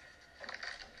life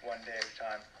one day at a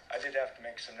time. I did have to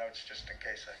make some notes just in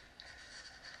case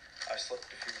I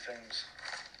slipped a few things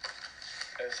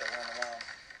as I went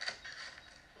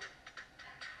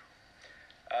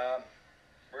along.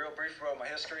 Real brief about my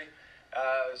history.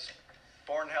 I was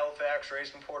born in Halifax,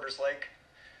 raised in Porters Lake.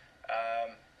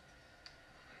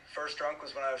 First drunk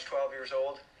was when I was 12 years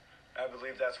old. I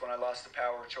believe that's when I lost the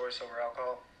power of choice over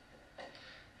alcohol.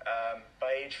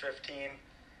 By age 15,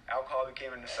 alcohol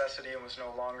became a necessity and was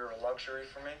no longer a luxury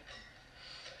for me.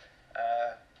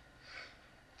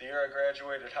 The year I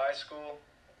graduated high school,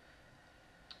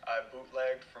 I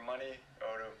bootlegged for money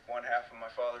out of one half of my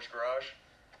father's garage.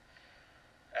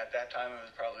 At that time, it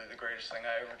was probably the greatest thing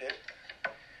I ever did.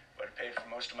 But it paid for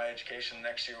most of my education the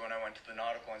next year when I went to the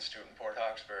Nautical Institute in Port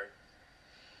Hawkesbury,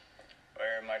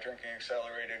 where my drinking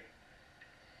accelerated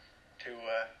to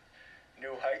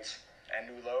new heights and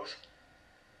new lows,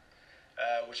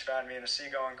 which found me in a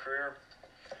seagoing career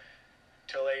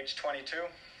till age 22,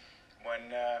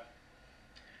 when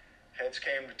heads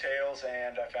came to tails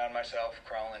and I found myself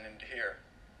crawling into here,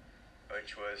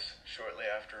 which was shortly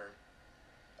after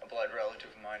a blood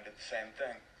relative of mine did the same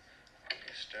thing. We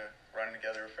used to run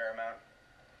together a fair amount.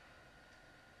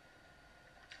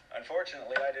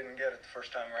 Unfortunately, I didn't get it the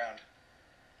first time around.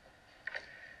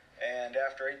 And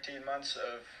after 18 months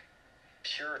of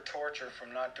pure torture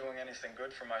from not doing anything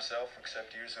good for myself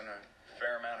except using a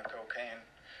fair amount of cocaine,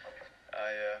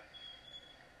 I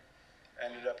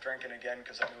ended up drinking again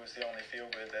because I knew it was the only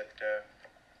feel-good that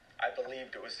I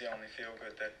believed it was the only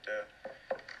feel-good that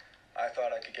I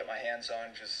thought I could get my hands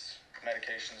on. Just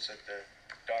medications that the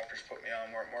doctors put me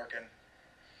on weren't working.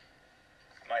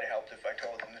 Might have helped if I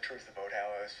told them the truth about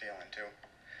how I was feeling too.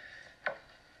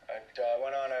 I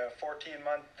went on a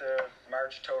 14-month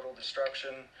march of total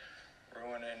destruction,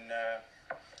 ruining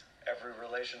every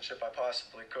relationship I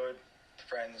possibly could,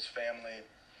 friends, family,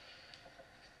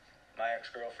 my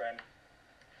ex-girlfriend.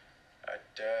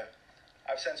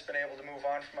 I've since been able to move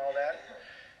on from all that.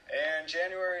 And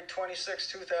January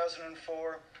 26,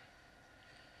 2004,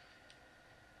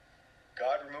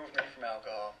 God removed me from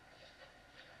alcohol.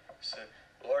 So,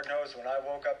 Lord knows when I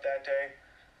woke up that day,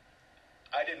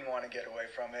 I didn't want to get away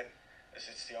from it, as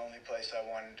it's the only place I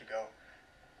wanted to go.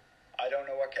 I don't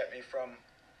know what kept me from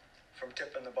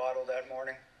tipping the bottle that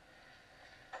morning,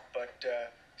 but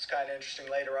it's kind of interesting.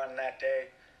 Later on in that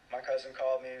day, my cousin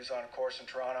called me. He was on a course in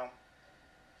Toronto.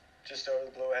 Just out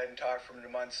of the blue, I hadn't talked for him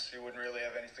in months. He wouldn't really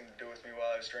have anything to do with me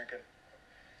while I was drinking.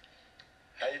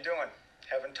 How you doing?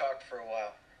 Haven't talked for a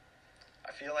while.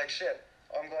 I feel like shit.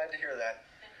 Oh, I'm glad to hear that.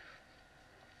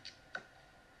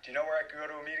 Do you know where I could go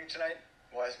to a meeting tonight?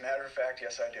 Well, as a matter of fact,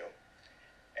 yes, I do.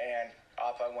 And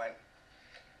off I went.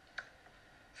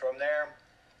 From there,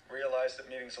 realized that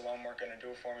meetings alone weren't going to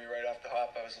do it for me right off the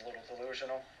hop. I was a little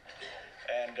delusional.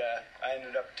 And I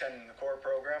ended up attending the core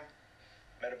program.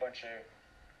 Met a bunch of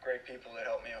great people that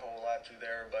helped me a whole lot through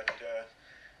there. But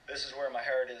this is where my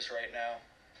heart is right now.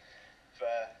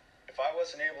 If I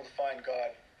wasn't able to find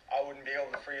God, I wouldn't be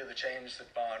able to free of the chains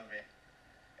that bound me.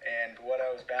 And what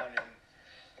I was bound in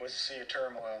was a sea of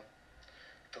turmoil.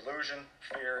 Delusion,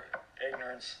 fear,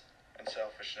 ignorance, and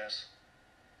selfishness.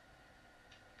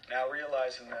 Now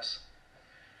realizing this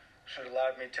should have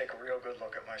allowed me to take a real good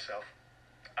look at myself.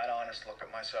 An honest look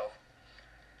at myself.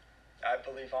 I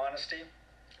believe honesty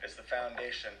is the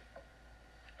foundation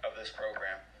of this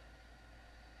program.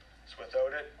 So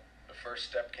without it, the first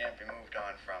step can't be moved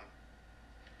on from.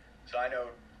 So I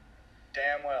know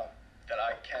damn well that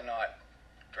I cannot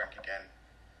drink again.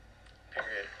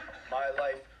 Period. My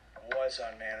life was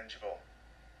unmanageable.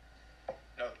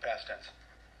 No, the past tense.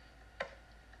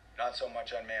 Not so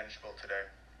much unmanageable today.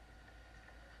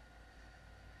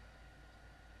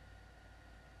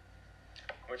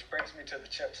 Which brings me to the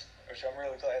chips, which I'm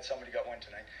really glad somebody got one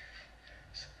tonight.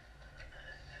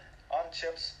 On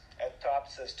chips, at the top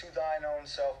it says, "To thine own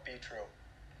self be true."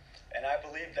 And I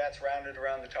believe that's rounded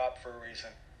around the top for a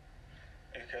reason.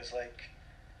 Because like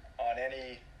on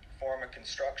any form of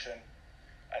construction,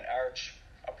 an arch,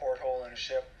 a porthole in a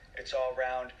ship, it's all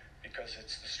round because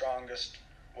it's the strongest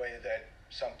way that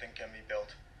something can be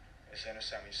built, is in a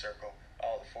semicircle.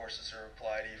 All the forces are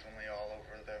applied evenly all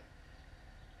over the...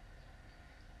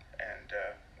 And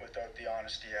without the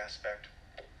honesty aspect,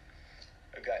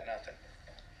 I got nothing.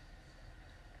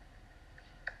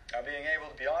 Now, being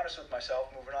able to be honest with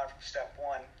myself, moving on from step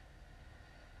one,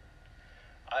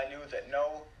 I knew that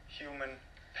no human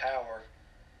power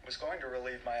was going to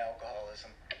relieve my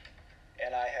alcoholism,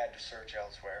 and I had to search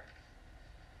elsewhere.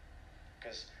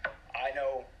 Because I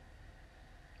know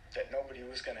that nobody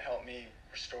was going to help me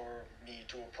restore me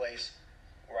to a place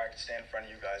where I could stand in front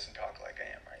of you guys and talk like I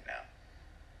am right now.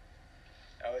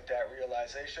 Now, with that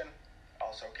realization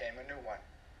also came a new one,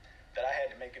 that I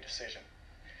had to make a decision.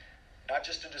 Not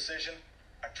just a decision,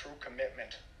 a true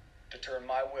commitment to turn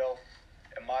my will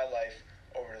and my life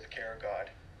over to the care of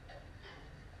God.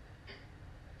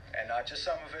 And not just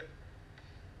some of it,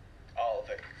 all of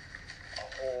it.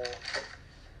 A whole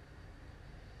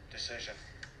decision.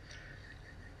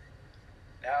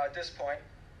 Now, at this point,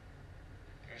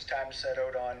 it was time to set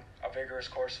out on a vigorous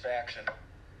course of action.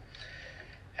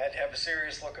 Had to have a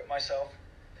serious look at myself,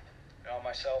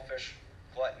 my selfish,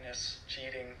 gluttonous,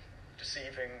 cheating,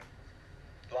 deceiving,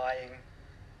 lying,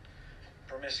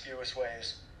 promiscuous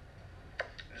ways,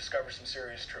 and discover some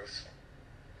serious truths.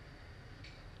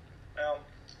 Now,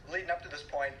 leading up to this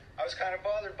point, I was kind of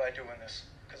bothered by doing this,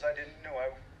 because I didn't know I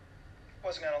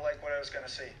wasn't going to like what I was going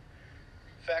to see.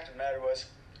 The fact of the matter was,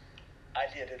 I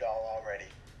did it all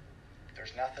already.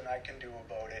 There's nothing I can do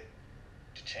about it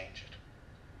to change it.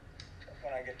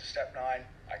 when I get to step 9,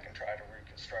 I can try to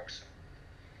reconstruct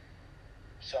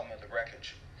some of the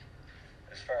wreckage.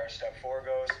 As far as step 4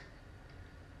 goes,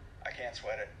 I can't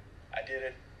sweat it. I did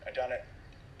it. I done it.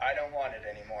 I don't want it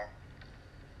anymore.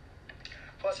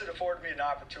 Plus, it afforded me an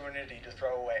opportunity to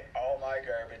throw away all my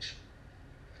garbage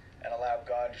and allow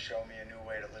God to show me a new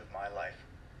way to live my life.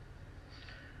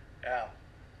 Now,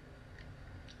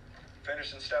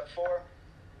 finishing step 4,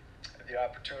 I had the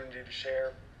opportunity to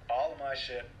share all of my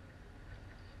shit,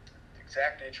 the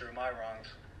exact nature of my wrongs,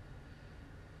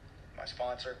 my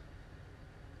sponsor,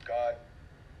 God,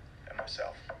 and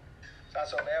myself. It's not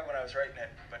so bad when I was writing it,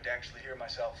 but to actually hear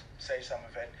myself say some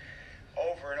of it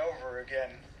over and over again,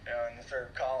 in the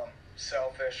third column,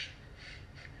 selfish,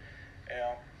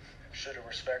 should have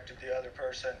respected the other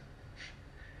person.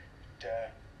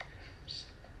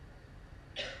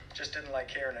 Just didn't like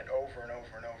hearing it over and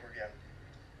over and over again.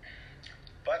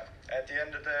 But at the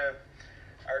end of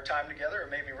our time together,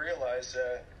 it made me realize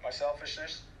my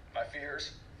selfishness, my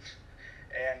fears,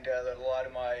 and that a lot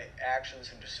of my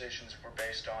actions and decisions were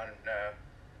based on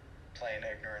plain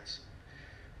ignorance.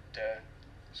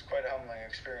 It's quite a humbling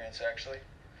experience, actually.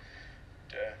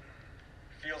 It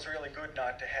feels really good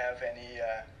not to have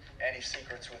any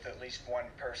secrets with at least one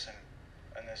person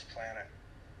on this planet.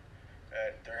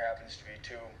 There happens to be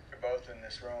 2. They're both in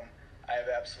this room. I have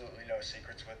absolutely no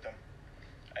secrets with them,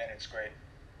 and it's great.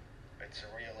 It's a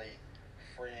really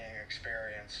freeing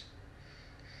experience.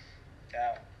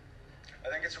 Now, I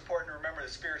think it's important to remember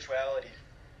that spirituality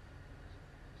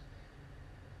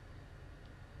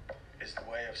is the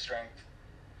way of strength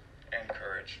and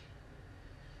courage.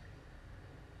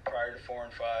 Prior to 4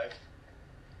 and 5,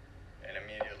 and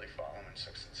immediately following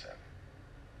 6 and 7.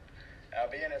 Now,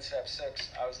 being at step 6,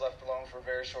 I was left alone for a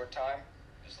very short time,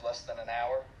 just less than an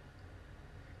hour.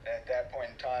 And at that point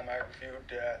in time, I reviewed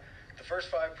the first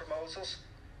 5 proposals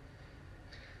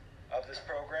of this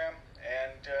program,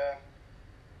 and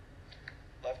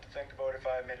left to think about if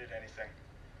I omitted anything.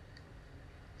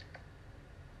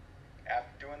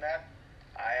 After doing that,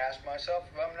 I asked myself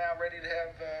if I'm now ready to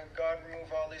have God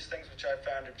remove all these things which I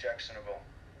found objectionable.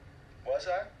 Was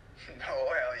I? Oh,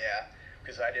 hell yeah,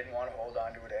 because I didn't want to hold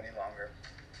on to it any longer.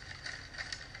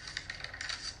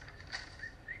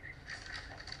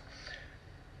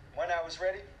 When I was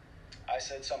ready, I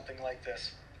said something like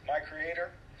this: My Creator,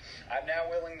 I'm now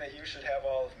willing that you should have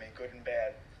all of me, good and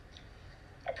bad.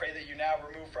 I pray that you now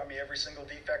remove from me every single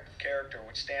defect of character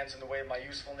which stands in the way of my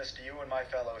usefulness to you and my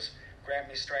fellows. Grant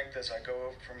me strength as I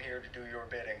go from here to do your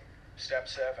bidding. Step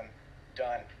 7,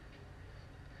 done.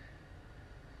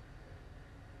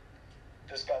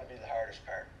 This got to be the hardest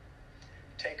part.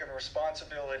 Taking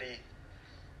responsibility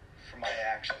for my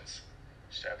actions.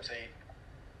 Steps 8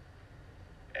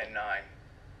 and 9.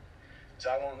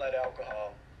 So I won't let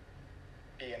alcohol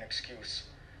be an excuse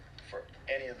for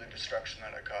any of the destruction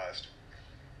that I caused.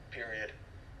 Period.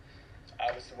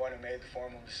 I was the one who made the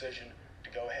formal decision to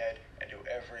go ahead and do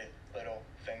every little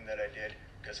thing that I did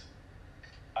because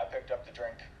I picked up the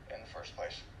drink in the first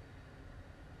place.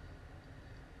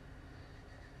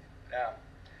 Now,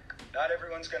 not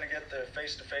everyone's going to get the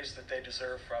face-to-face that they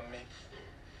deserve from me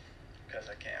because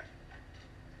I can't.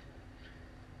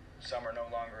 Some are no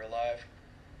longer alive.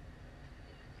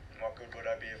 And what good would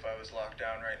I be if I was locked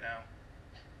down right now?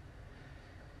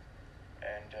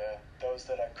 And those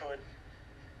that I could,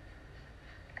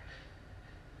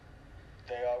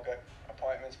 they all got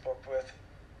appointments booked with,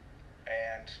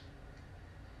 and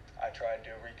I tried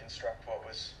to reconstruct what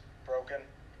was broken.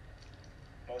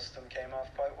 Most of them came off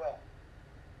quite well.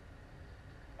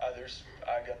 Others,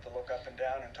 I got the look up and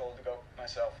down and told to go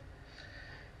myself.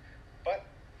 But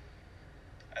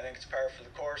I think it's par for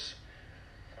the course,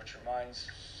 which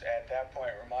at that point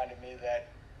reminded me that,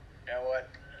 you know what,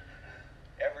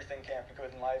 everything can't be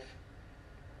good in life,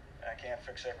 and I can't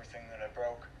fix everything that I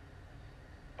broke,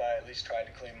 but I at least tried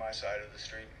to clean my side of the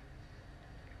street.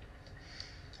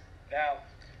 Now,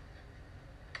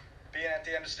 being at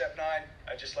the end of step 9,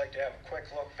 I'd just like to have a quick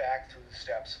look back through the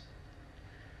steps.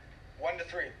 1 to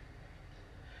 3.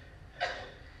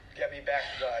 Get me back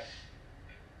to God.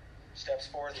 Steps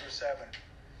 4 through 7.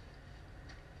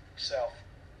 Self.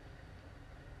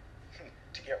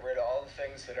 To get rid of all the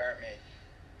things that aren't me.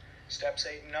 Steps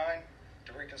 8 and 9,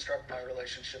 to reconstruct my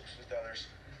relationships with others.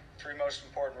 3 most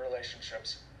important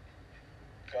relationships: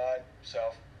 God,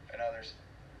 self, and others.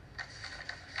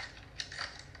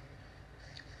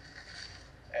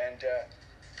 And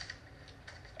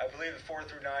I believe the 4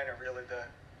 through 9 are really the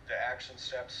action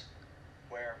steps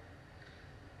where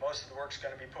most of the work's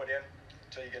going to be put in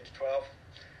until you get to 12.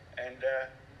 And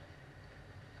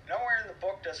nowhere in the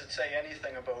book does it say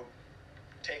anything about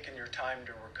taking your time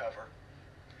to recover.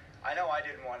 I know I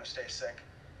didn't want to stay sick.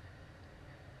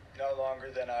 No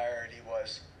longer than I already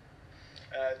was.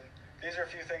 These are a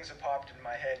few things that popped in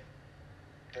my head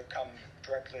that come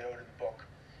directly out of the book.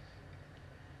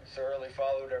 Thoroughly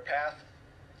followed our path,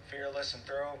 fearless and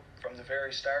thorough from the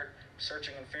very start,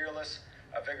 searching and fearless,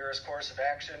 a vigorous course of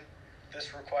action.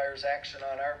 This requires action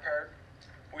on our part.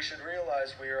 We should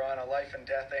realize we are on a life and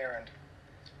death errand.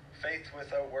 Faith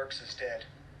without works is dead.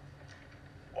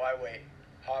 Why wait?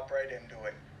 Hop right into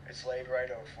it. It's laid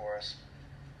right out for us.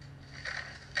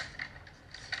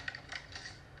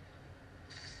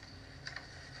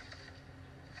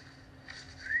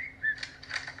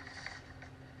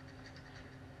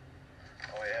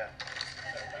 Oh yeah.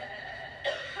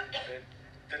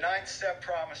 The 9th step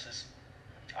promises.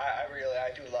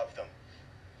 I do love them.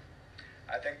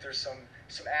 I think there's some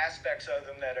aspects of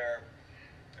them that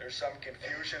there's some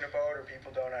confusion about, or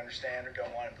people don't understand or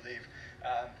don't want to believe.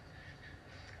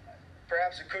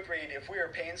 Perhaps it could read, if we are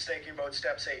painstaking about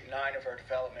steps 8 and 9 of our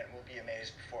development, we'll be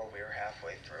amazed before we are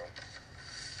halfway through.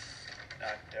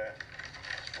 Not,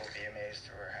 we'll be amazed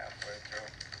through or halfway through.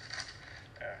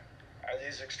 Are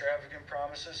these extravagant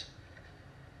promises?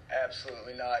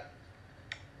 Absolutely not,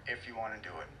 if you want to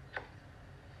do it.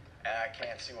 And I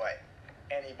can't see why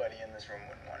anybody in this room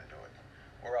wouldn't want to do it.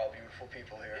 We're all beautiful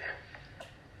people here.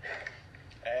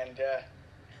 And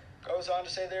goes on to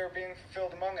say they are being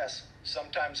fulfilled among us,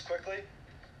 sometimes quickly,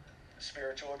 a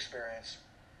spiritual experience,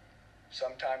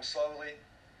 sometimes slowly,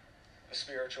 a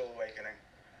spiritual awakening.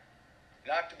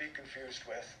 Not to be confused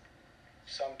with,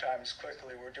 sometimes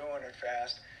quickly we're doing it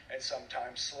fast, and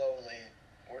sometimes slowly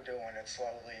we're doing it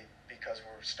slowly because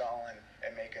we're stalling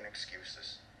and making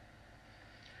excuses.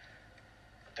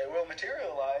 They will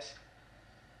materialize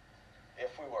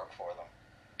if we work for them.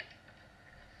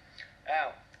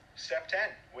 Now, step 10,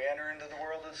 we enter into the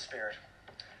world of the Spirit.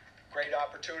 Great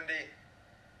opportunity,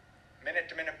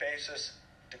 minute-to-minute basis,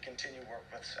 to continue work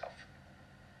with self.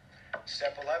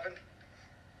 Step 11,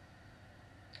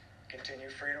 continue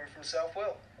freedom from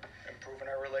self-will, improving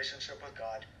our relationship with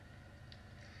God.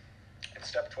 And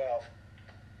step 12,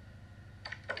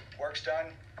 work's done,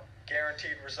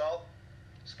 guaranteed result,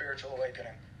 spiritual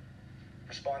awakening.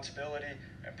 Responsibility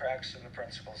and practicing the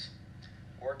principles.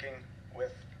 Working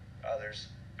with others.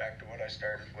 Back to what I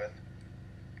started with.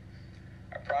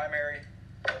 Our primary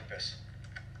purpose.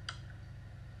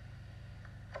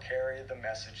 Carry the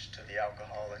message to the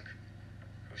alcoholic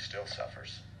who still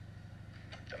suffers.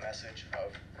 The message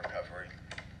of recovery.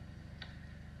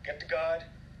 Get to God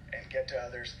and get to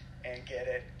others and get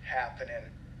it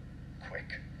happening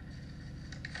quick.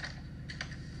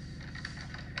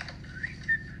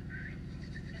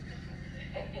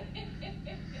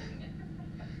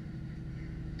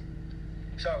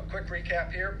 So, quick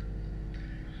recap here.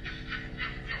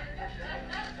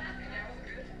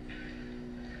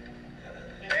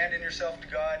 Abandon yourself to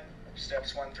God,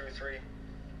 steps 1 through 3.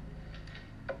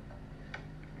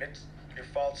 Admit your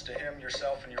faults to Him,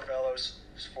 yourself, and your fellows,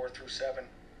 4 through 7.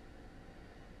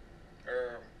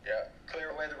 Clear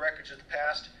away the wreckage of the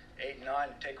past, 8 and 9.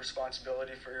 Take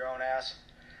responsibility for your own ass,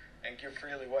 and give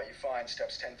freely what you find,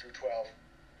 steps 10 through 12.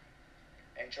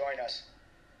 And join us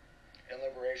in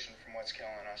liberation from what's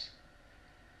killing us.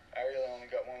 I really only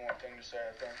got one more thing to say,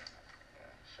 I think.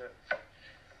 Shit.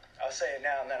 I'll say it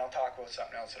now, and then I'll talk about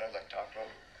something else that I'd like to talk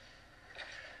about.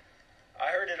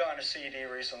 I heard it on a CD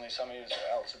recently. Some of you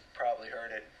else have probably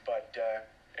heard it, but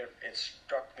it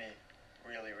struck me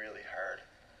really, really hard.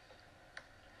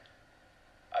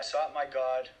 I sought my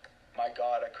God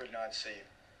I could not see.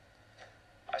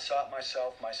 I sought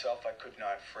myself I could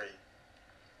not free.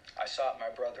 I sought my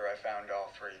brother, I found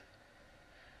all three.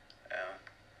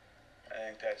 I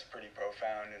think that's pretty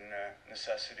profound in the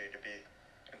necessity to be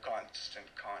in constant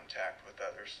contact with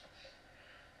others.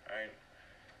 Right?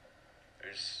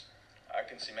 I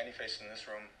can see many faces in this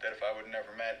room that if I would have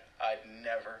never met, I'd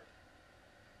never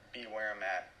be where I'm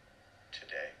at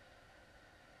today.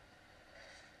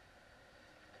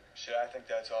 So I think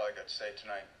that's all I got to say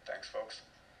tonight. Thanks, folks.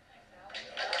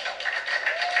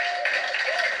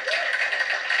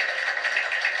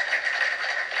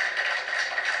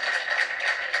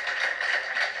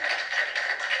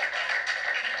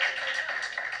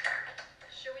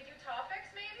 Should we do topics,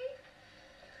 maybe?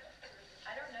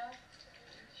 I don't know.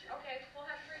 Okay, we'll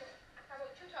have 3. How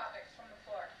about 2 topics from the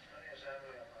floor? How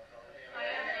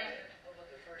about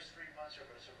the first 3 months of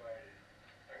our sobriety?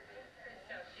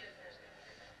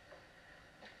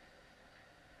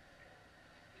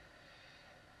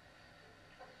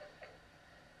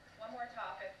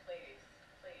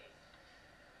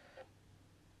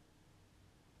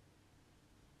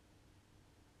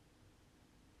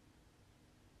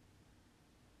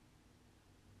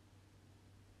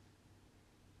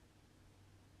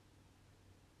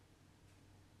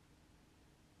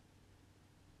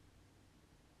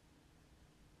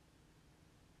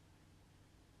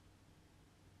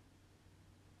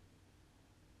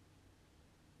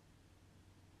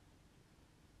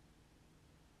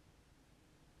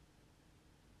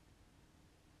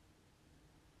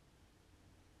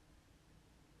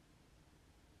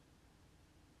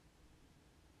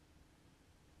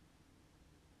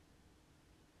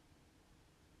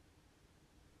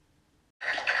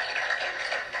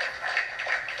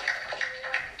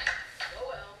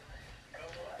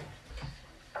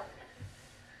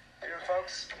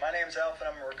 My name's Alf, and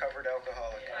I'm a recovered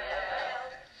alcoholic.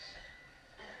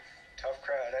 Tough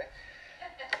crowd, eh?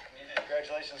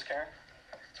 Congratulations, Karen.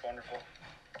 It's wonderful.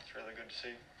 It's really good to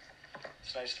see.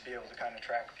 It's nice to be able to kind of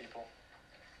track people,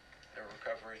 their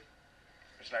recovery.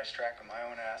 It was nice tracking my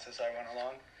own ass as I went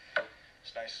along.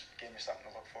 It's nice, gave me something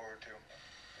to look forward to.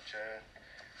 Which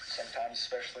sometimes,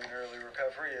 especially in early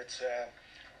recovery, it's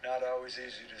not always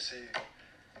easy to see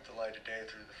the light of day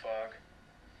through the fog.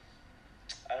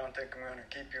 I don't think I'm going to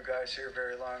keep you guys here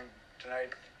very long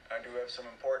tonight. I do have some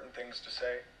important things to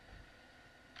say,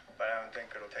 but I don't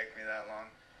think it'll take me that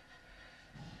long.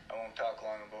 I won't talk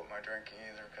long about my drinking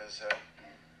either, because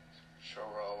sure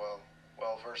we're all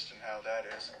well versed in how that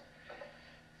is.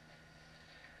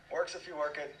 Works if you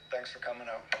work it. Thanks for coming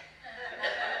out.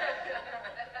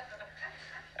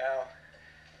 Now,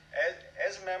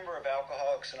 as a member of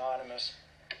Alcoholics Anonymous,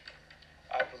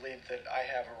 I believe that I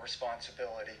have a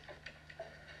responsibility.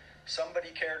 Somebody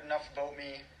cared enough about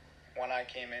me when I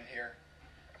came in here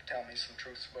to tell me some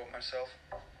truths about myself.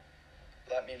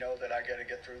 Let me know that I got to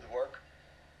get through the work.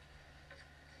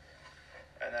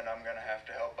 And then I'm going to have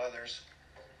to help others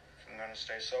if I'm going to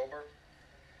stay sober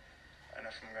and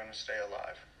if I'm going to stay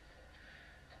alive.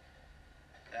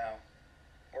 Now,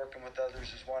 working with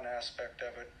others is one aspect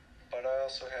of it, but I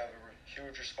also have a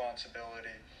huge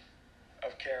responsibility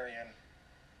of carrying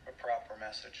a proper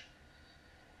message.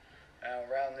 Now,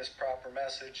 around this proper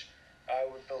message, I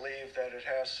would believe that it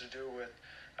has to do with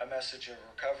a message of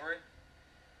recovery,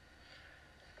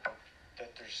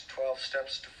 that there's 12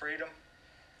 steps to freedom.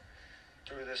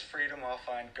 Through this freedom, I'll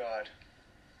find God.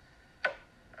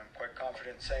 I'm quite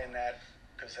confident saying that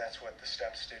because that's what the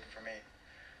steps did for me.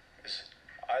 Is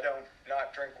I don't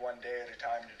not drink one day at a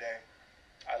time today.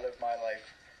 I live my life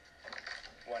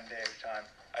one day at a time.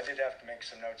 I did have to make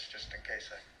some notes just in case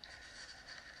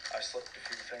I slipped a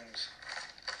few things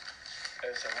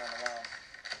as I went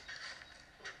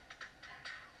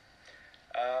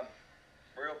along.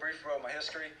 Real brief about my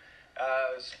history.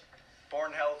 I was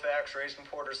born in Halifax, raised in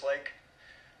Porters Lake.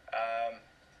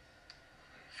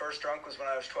 First drunk was when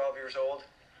I was 12 years old.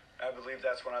 I believe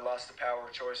that's when I lost the power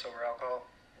of choice over alcohol.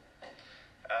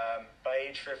 By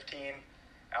age 15,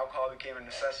 alcohol became a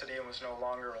necessity and was no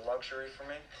longer a luxury for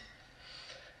me.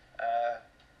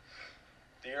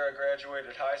 The year I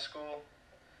graduated high school,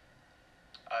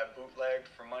 I bootlegged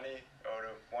for money out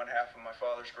of one half of my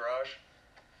father's garage.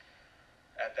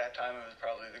 At that time, it was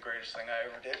probably the greatest thing I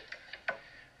ever did.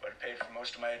 But it paid for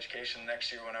most of my education the next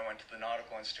year when I went to the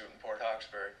Nautical Institute in Port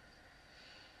Hawkesbury,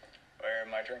 where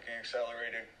my drinking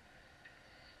accelerated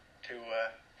to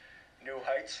new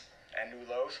heights and new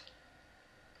lows,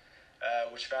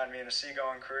 which found me in a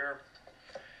seagoing career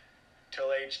till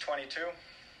age 22,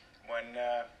 when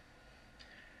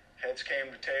heads came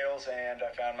to tails and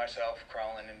I found myself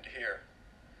crawling into here,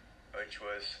 which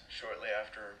was shortly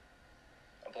after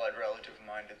a blood relative of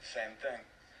mine did the same thing.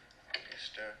 We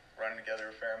used to run together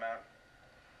a fair amount.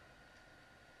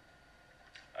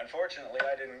 Unfortunately,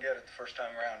 I didn't get it the first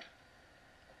time around.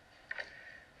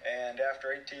 And after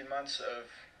 18 months of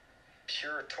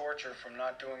pure torture from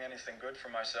not doing anything good for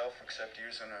myself except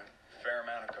using a fair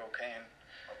amount of cocaine,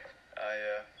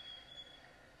 I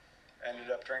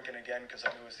ended up drinking again because I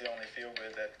knew it was the only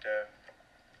feel-good that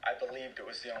I believed it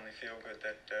was the only feel-good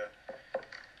that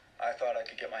I thought I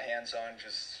could get my hands on.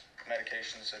 Just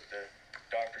medications that the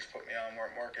doctors put me on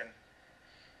weren't working.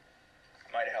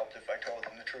 Might have helped if I told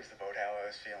them the truth about how I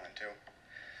was feeling too.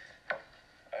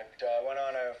 I went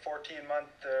on a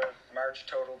 14-month march of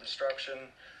total destruction,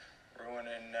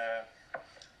 ruining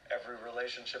every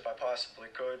relationship I possibly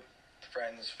could,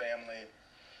 friends, family,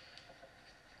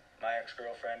 my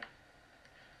ex-girlfriend.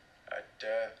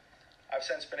 I've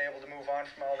since been able to move on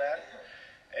from all that.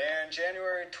 And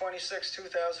January 26,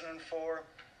 2004,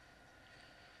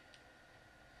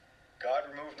 God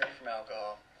removed me from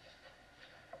alcohol.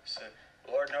 So,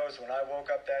 Lord knows when I woke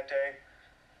up that day,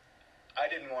 I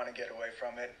didn't want to get away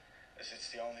from it, as it's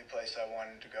the only place I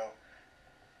wanted to go.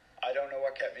 I don't know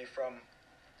what kept me from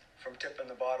tipping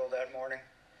the bottle that morning,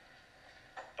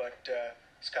 but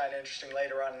it's kind of interesting.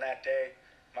 Later on in that day,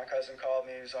 my cousin called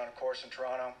me. He was on a course in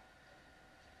Toronto.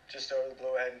 Just out of the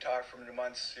blue, I hadn't talked for him in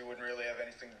months. He wouldn't really have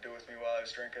anything to do with me while I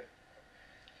was drinking.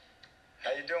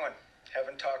 How you doing?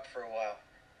 Haven't talked for a while.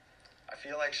 I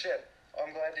feel like shit. Oh,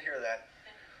 I'm glad to hear that.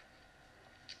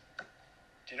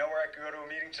 Do you know where I could go to a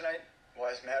meeting tonight? Well,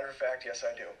 as a matter of fact, yes,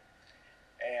 I do.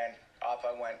 And off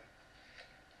I went.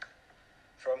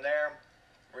 From there,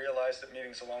 realized that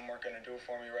meetings alone weren't going to do it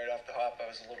for me right off the hop.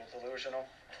 I was a little delusional.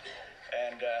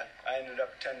 And I ended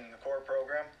up attending the core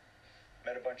program.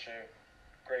 Met a bunch of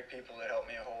great people that helped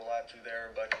me a whole lot through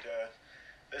there, but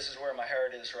this is where my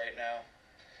heart is right now.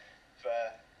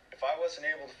 If I wasn't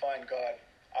able to find God,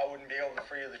 I wouldn't be able to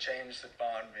free the chains that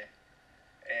bound me.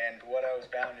 And what I was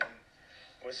bound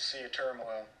in was a sea of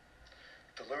turmoil.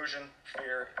 Delusion,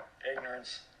 fear,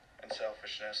 ignorance, and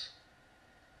selfishness.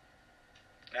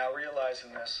 Now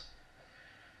realizing this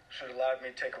should have allowed me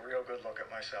to take a real good look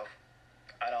at myself.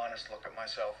 An honest look at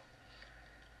myself.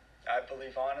 I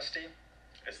believe honesty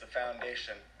is the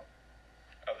foundation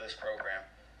of this program.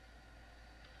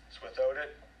 So without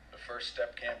it, the first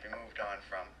step can't be moved on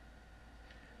from.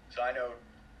 So I know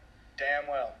damn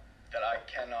well that I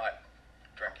cannot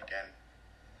drink again.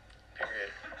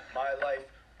 Period. My life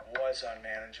was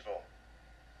unmanageable.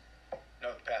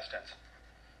 No, past tense.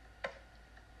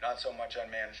 Not so much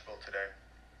unmanageable today.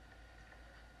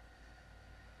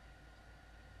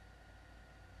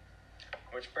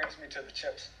 Which brings me to the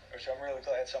chips, which I'm really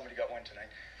glad somebody got one tonight.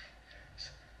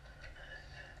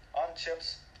 On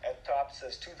chips, at the top it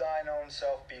says, "To thine own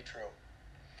self be true."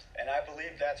 And I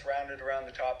believe that's rounded around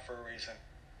the top for a reason.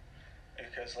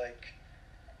 Because like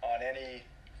on any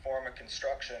form of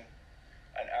construction,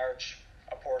 an arch,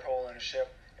 a porthole in a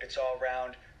ship, it's all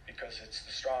round because it's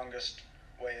the strongest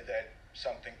way that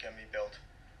something can be built,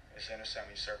 is in a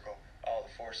semicircle. All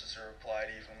the forces are applied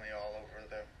evenly all over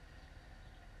the...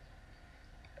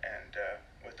 And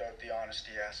without the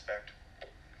honesty aspect,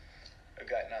 I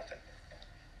got nothing.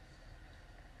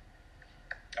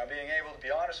 Now, being able to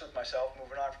be honest with myself,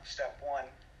 moving on from step one,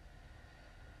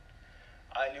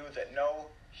 I knew that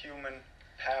no human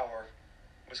power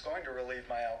was going to relieve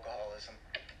my alcoholism,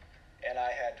 and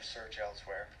I had to search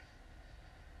elsewhere.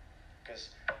 Because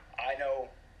I know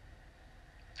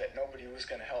that nobody was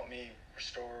going to help me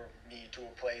restore me to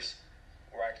a place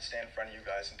where I could stand in front of you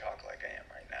guys and talk like I am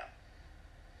right now.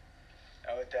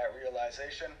 Now, with that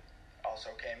realization also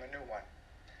came a new one,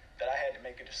 that I had to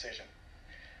make a decision.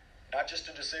 Not just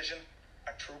a decision,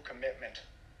 a true commitment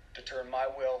to turn my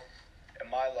will and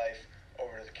my life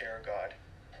over to the care of God.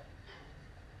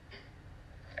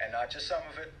 And not just some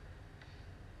of it,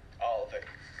 all of it.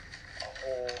 A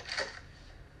whole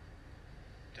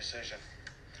decision.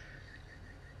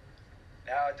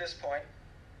 Now, at this point,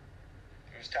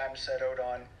 it was time to set out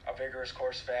on a vigorous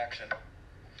course of action.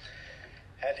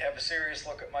 Had to have a serious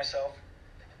look at myself,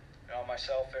 my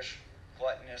selfish,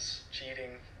 gluttonous,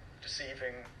 cheating,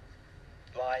 deceiving,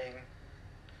 lying,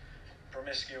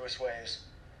 promiscuous ways,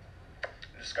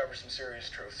 and discover some serious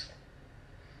truths.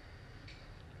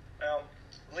 Now,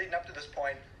 leading up to this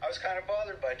point, I was kind of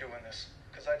bothered by doing this,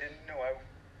 because I didn't know I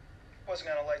wasn't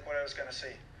going to like what I was going to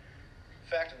see. The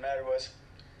fact of the matter was,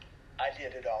 I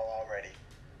did it all already.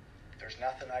 There's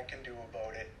nothing I can do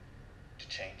about it to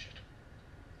change it.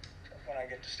 When I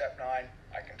get to step 9,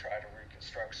 I can try to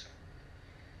reconstruct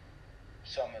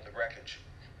some of the wreckage.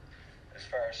 As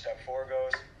far as step 4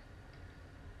 goes,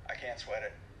 I can't sweat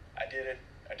it. I did it.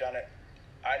 I done it.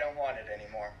 I don't want it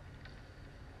anymore.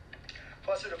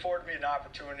 Plus, it afforded me an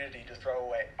opportunity to throw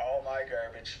away all my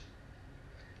garbage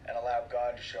and allow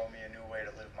God to show me a new way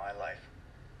to live my life.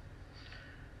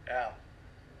 Now,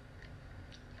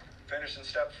 finishing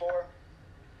step 4,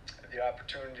 I had the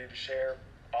opportunity to share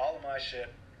all of my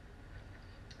shit,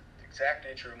 the exact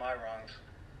nature of my wrongs,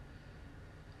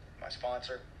 my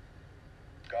sponsor,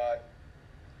 God,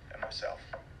 and myself.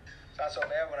 It's not so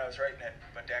bad when I was writing it,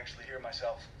 but to actually hear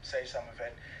myself say some of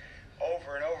it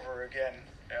over and over again,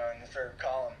 in the third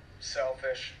column,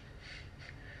 selfish,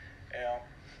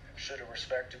 should have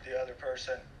respected the other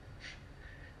person.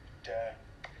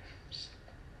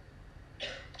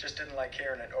 Just didn't like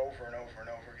hearing it over and over and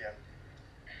over again.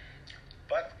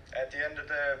 But at the end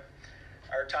of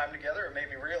our time together, it made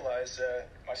me realize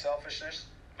my selfishness,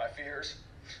 my fears,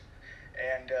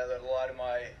 and that a lot of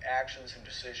my actions and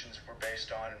decisions were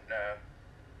based on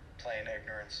plain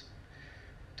ignorance.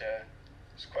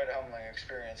 It's quite a humbling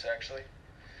experience, actually.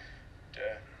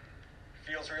 It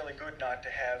feels really good not to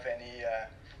have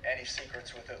any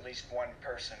secrets with at least one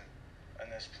person on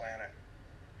this planet.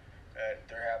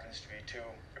 There happens to be 2.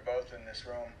 They're both in this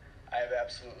room. I have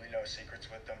absolutely no secrets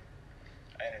with them,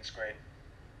 and it's great.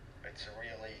 It's a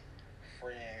really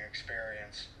freeing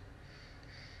experience.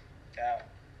 Now,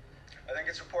 I think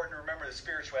it's important to remember that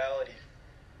spirituality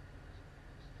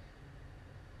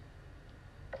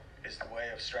is the way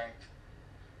of strength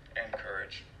and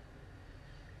courage.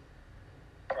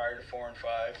 Prior to 4 and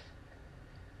 5,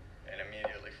 and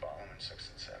immediately following 6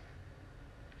 and 7.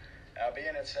 Now,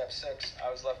 being at step 6, I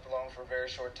was left alone for a very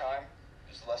short time,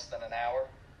 just less than an hour.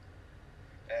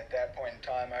 At that point in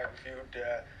time, I reviewed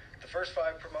the first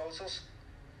 5 proposals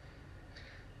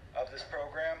of this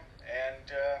program,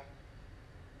 and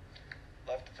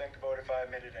left to think about if I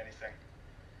omitted anything.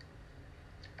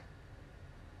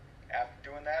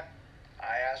 After doing that,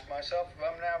 I asked myself if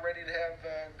I'm now ready to have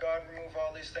God remove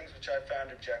all these things which I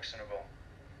found objectionable.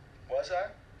 Was I?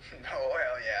 Oh,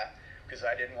 well, yeah, because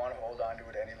I didn't want to hold on to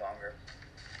it any longer.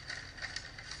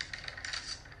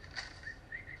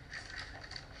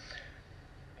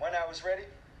 When I was ready,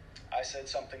 I said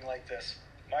something like this: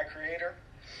 My Creator,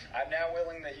 I'm now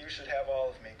willing that you should have all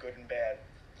of me, good and bad.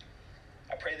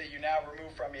 I pray that you now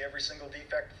remove from me every single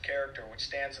defect of character which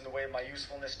stands in the way of my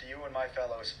usefulness to you and my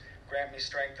fellows. Grant me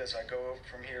strength as I go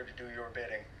from here to do your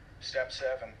bidding. Step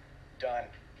 7, done.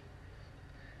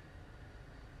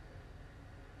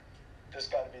 This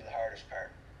got to be the hardest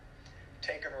part.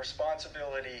 Taking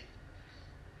responsibility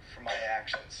for my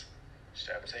actions.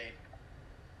 Steps 8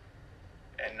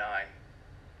 and 9.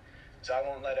 So I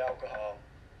won't let alcohol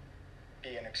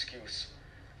be an excuse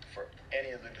for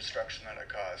any of the destruction that I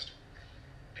caused.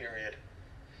 Period.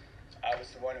 I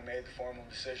was the one who made the formal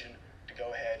decision to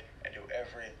go ahead and do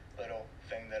every little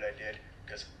thing that I did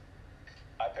because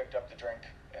I picked up the drink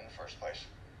in the first place.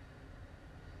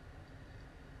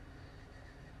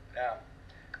 Now,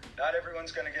 not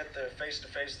everyone's going to get the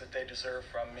face-to-face that they deserve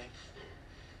from me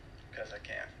because I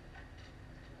can't.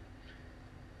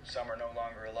 Some are no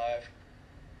longer alive.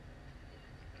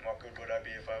 What good would I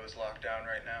be if I was locked down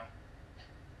right now?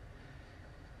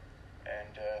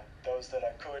 And those that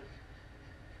I could,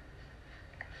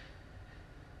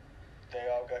 they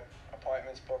all got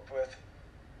appointments booked with,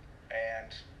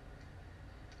 and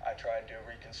I tried to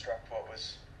reconstruct what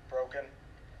was broken.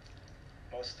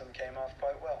 Most of them came off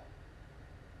quite well.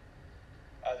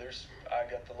 Others, I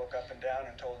got to look up and down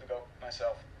and told to go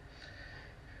myself.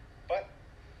 But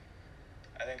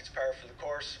I think it's par for the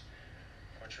course,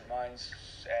 which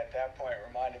at that point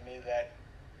reminded me that,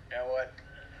 you know what,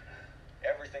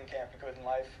 everything can't be good in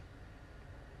life.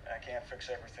 I can't fix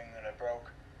everything that I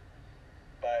broke,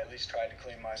 but I at least tried to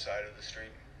clean my side of the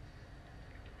street.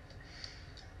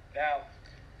 Now,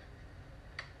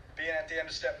 being at the end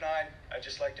of step 9, I'd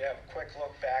just like to have a quick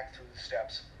look back through the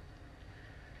steps.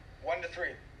 1 to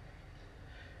 3.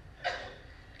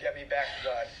 Get me back to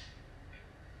God.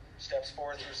 Steps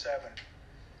 4 through 7.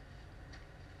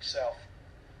 Self.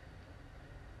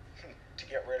 To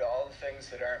get rid of all the things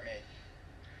that aren't me.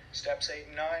 Steps 8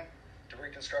 and 9, to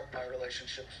reconstruct my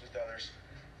relationships with others.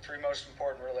 3 most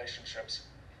important relationships: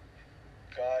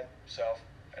 God, self,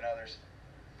 and others.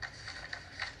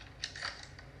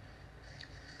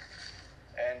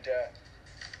 And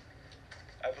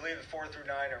I believe the 4 through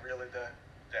 9 are really the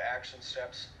action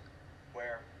steps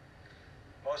where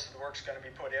most of the work's going to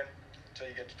be put in until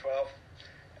you get to 12.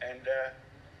 And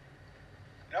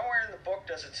nowhere in the book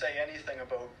does it say anything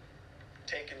about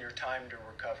taking your time to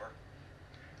recover.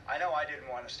 I know I didn't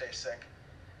want to stay sick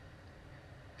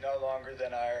no longer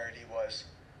than I already was.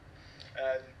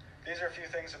 These are a few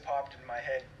things that popped in my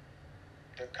head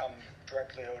that come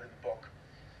directly out of the book.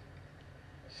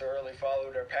 Thoroughly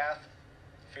followed our path,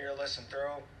 fearless and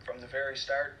thorough from the very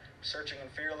start, searching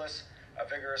and fearless, a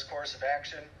vigorous course of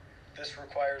action. This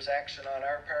requires action on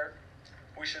our part.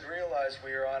 We should realize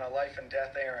we are on a life and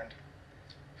death errand.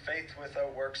 Faith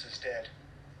without works is dead.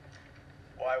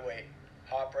 Why wait?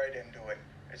 Hop right into it.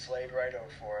 It's laid right out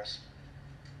for us.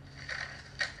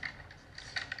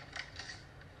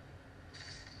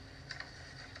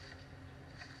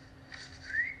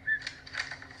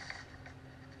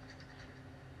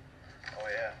 Oh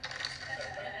yeah.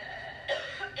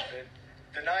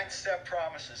 The 9th step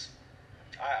promises.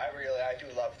 I do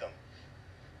love them.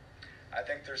 I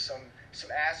think there's some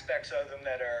aspects of them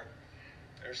that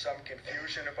there's some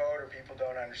confusion about, or people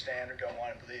don't understand or don't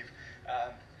want to believe.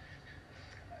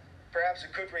 Perhaps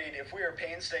it could read, if we are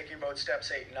painstaking about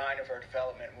steps 8 and 9 of our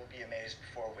development, we'll be amazed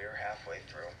before we are halfway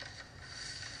through.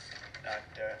 Not,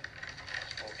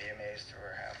 we'll be amazed through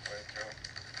or halfway through.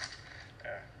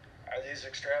 Are these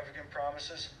extravagant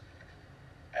promises?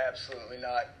 Absolutely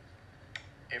not,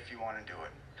 if you want to do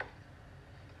it.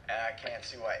 And I can't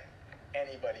see why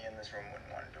anybody in this room wouldn't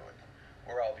want to do it.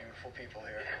 We're all beautiful people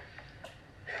here.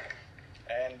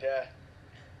 And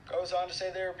goes on to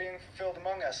say they are being fulfilled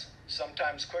among us,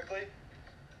 sometimes quickly,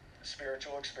 a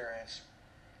spiritual experience,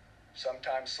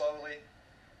 sometimes slowly,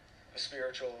 a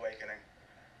spiritual awakening.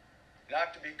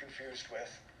 Not to be confused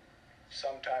with,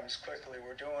 sometimes quickly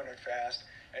we're doing it fast,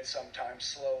 and sometimes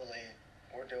slowly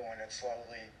we're doing it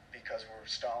slowly because we're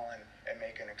stalling and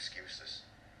making excuses.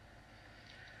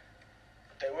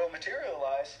 They will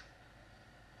materialize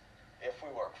if we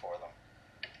work for them.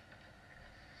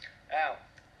 Now,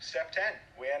 step 10,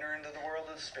 we enter into the world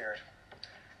of the Spirit.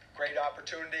 Great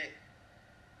opportunity,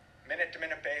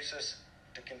 minute-to-minute basis,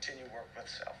 to continue work with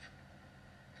self.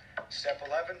 Step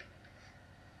 11,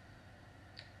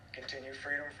 Continued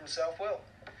freedom from self-will,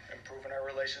 improving our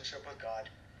relationship with God.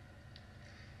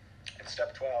 And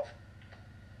step 12,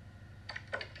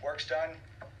 work's done,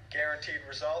 guaranteed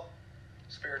result,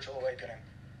 spiritual awakening.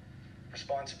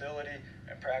 Responsibility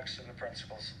and practice of the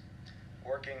principles.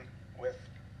 Working with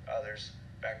others.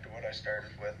 Back to what I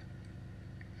started with.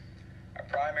 Our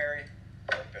primary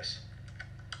purpose.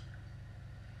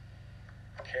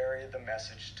 Carry the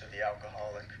message to the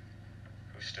alcoholic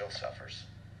who still suffers.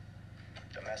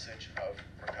 The message of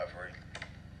recovery.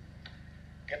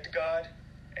 Get to God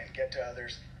and get to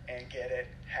others and get it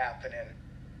happening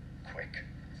quick.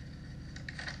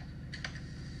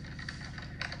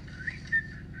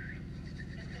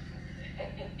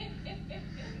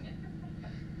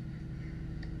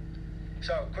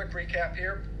 So, quick recap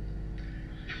here.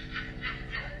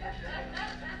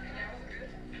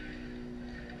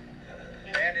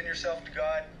 Abandon yourself to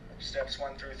God, steps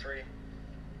 1 through 3.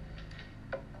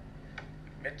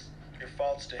 Admit your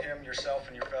faults to Him, yourself,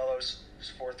 and your fellows,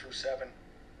 4 through 7.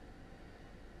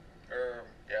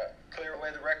 Clear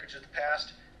away the wreckage of the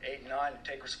past, 8 and 9.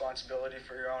 Take responsibility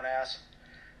for your own ass,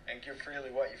 and give freely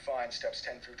what you find, steps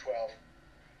 10 through 12.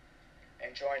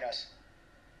 And join us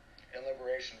in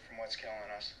liberation from what's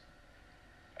killing us.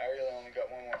 I really only got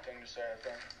one more thing to say, I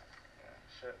think. Yeah,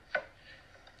 shit.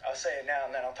 I'll say it now,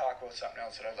 and then I'll talk about something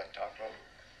else that I'd like to talk about.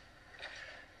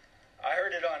 I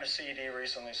heard it on a CD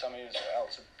recently. Some of you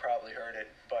else have probably heard it,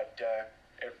 but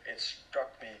it struck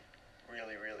me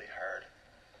really, really hard.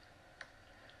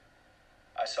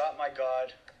 I sought my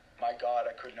God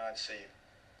I could not see.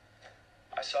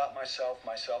 I sought myself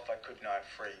I could not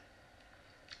free.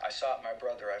 I sought my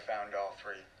brother, I found all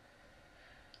three.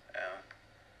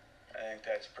 I think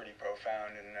that's pretty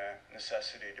profound in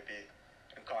necessity to be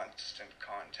in constant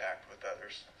contact with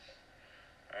others.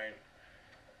 Right?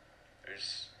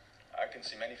 I can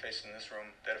see many faces in this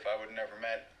room that if I would have never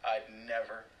met, I'd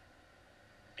never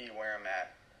be where I'm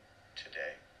at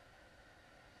today.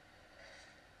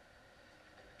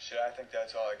 I think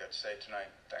that's all I got to say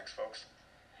tonight. Thanks, folks.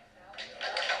 Thanks,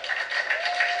 Al.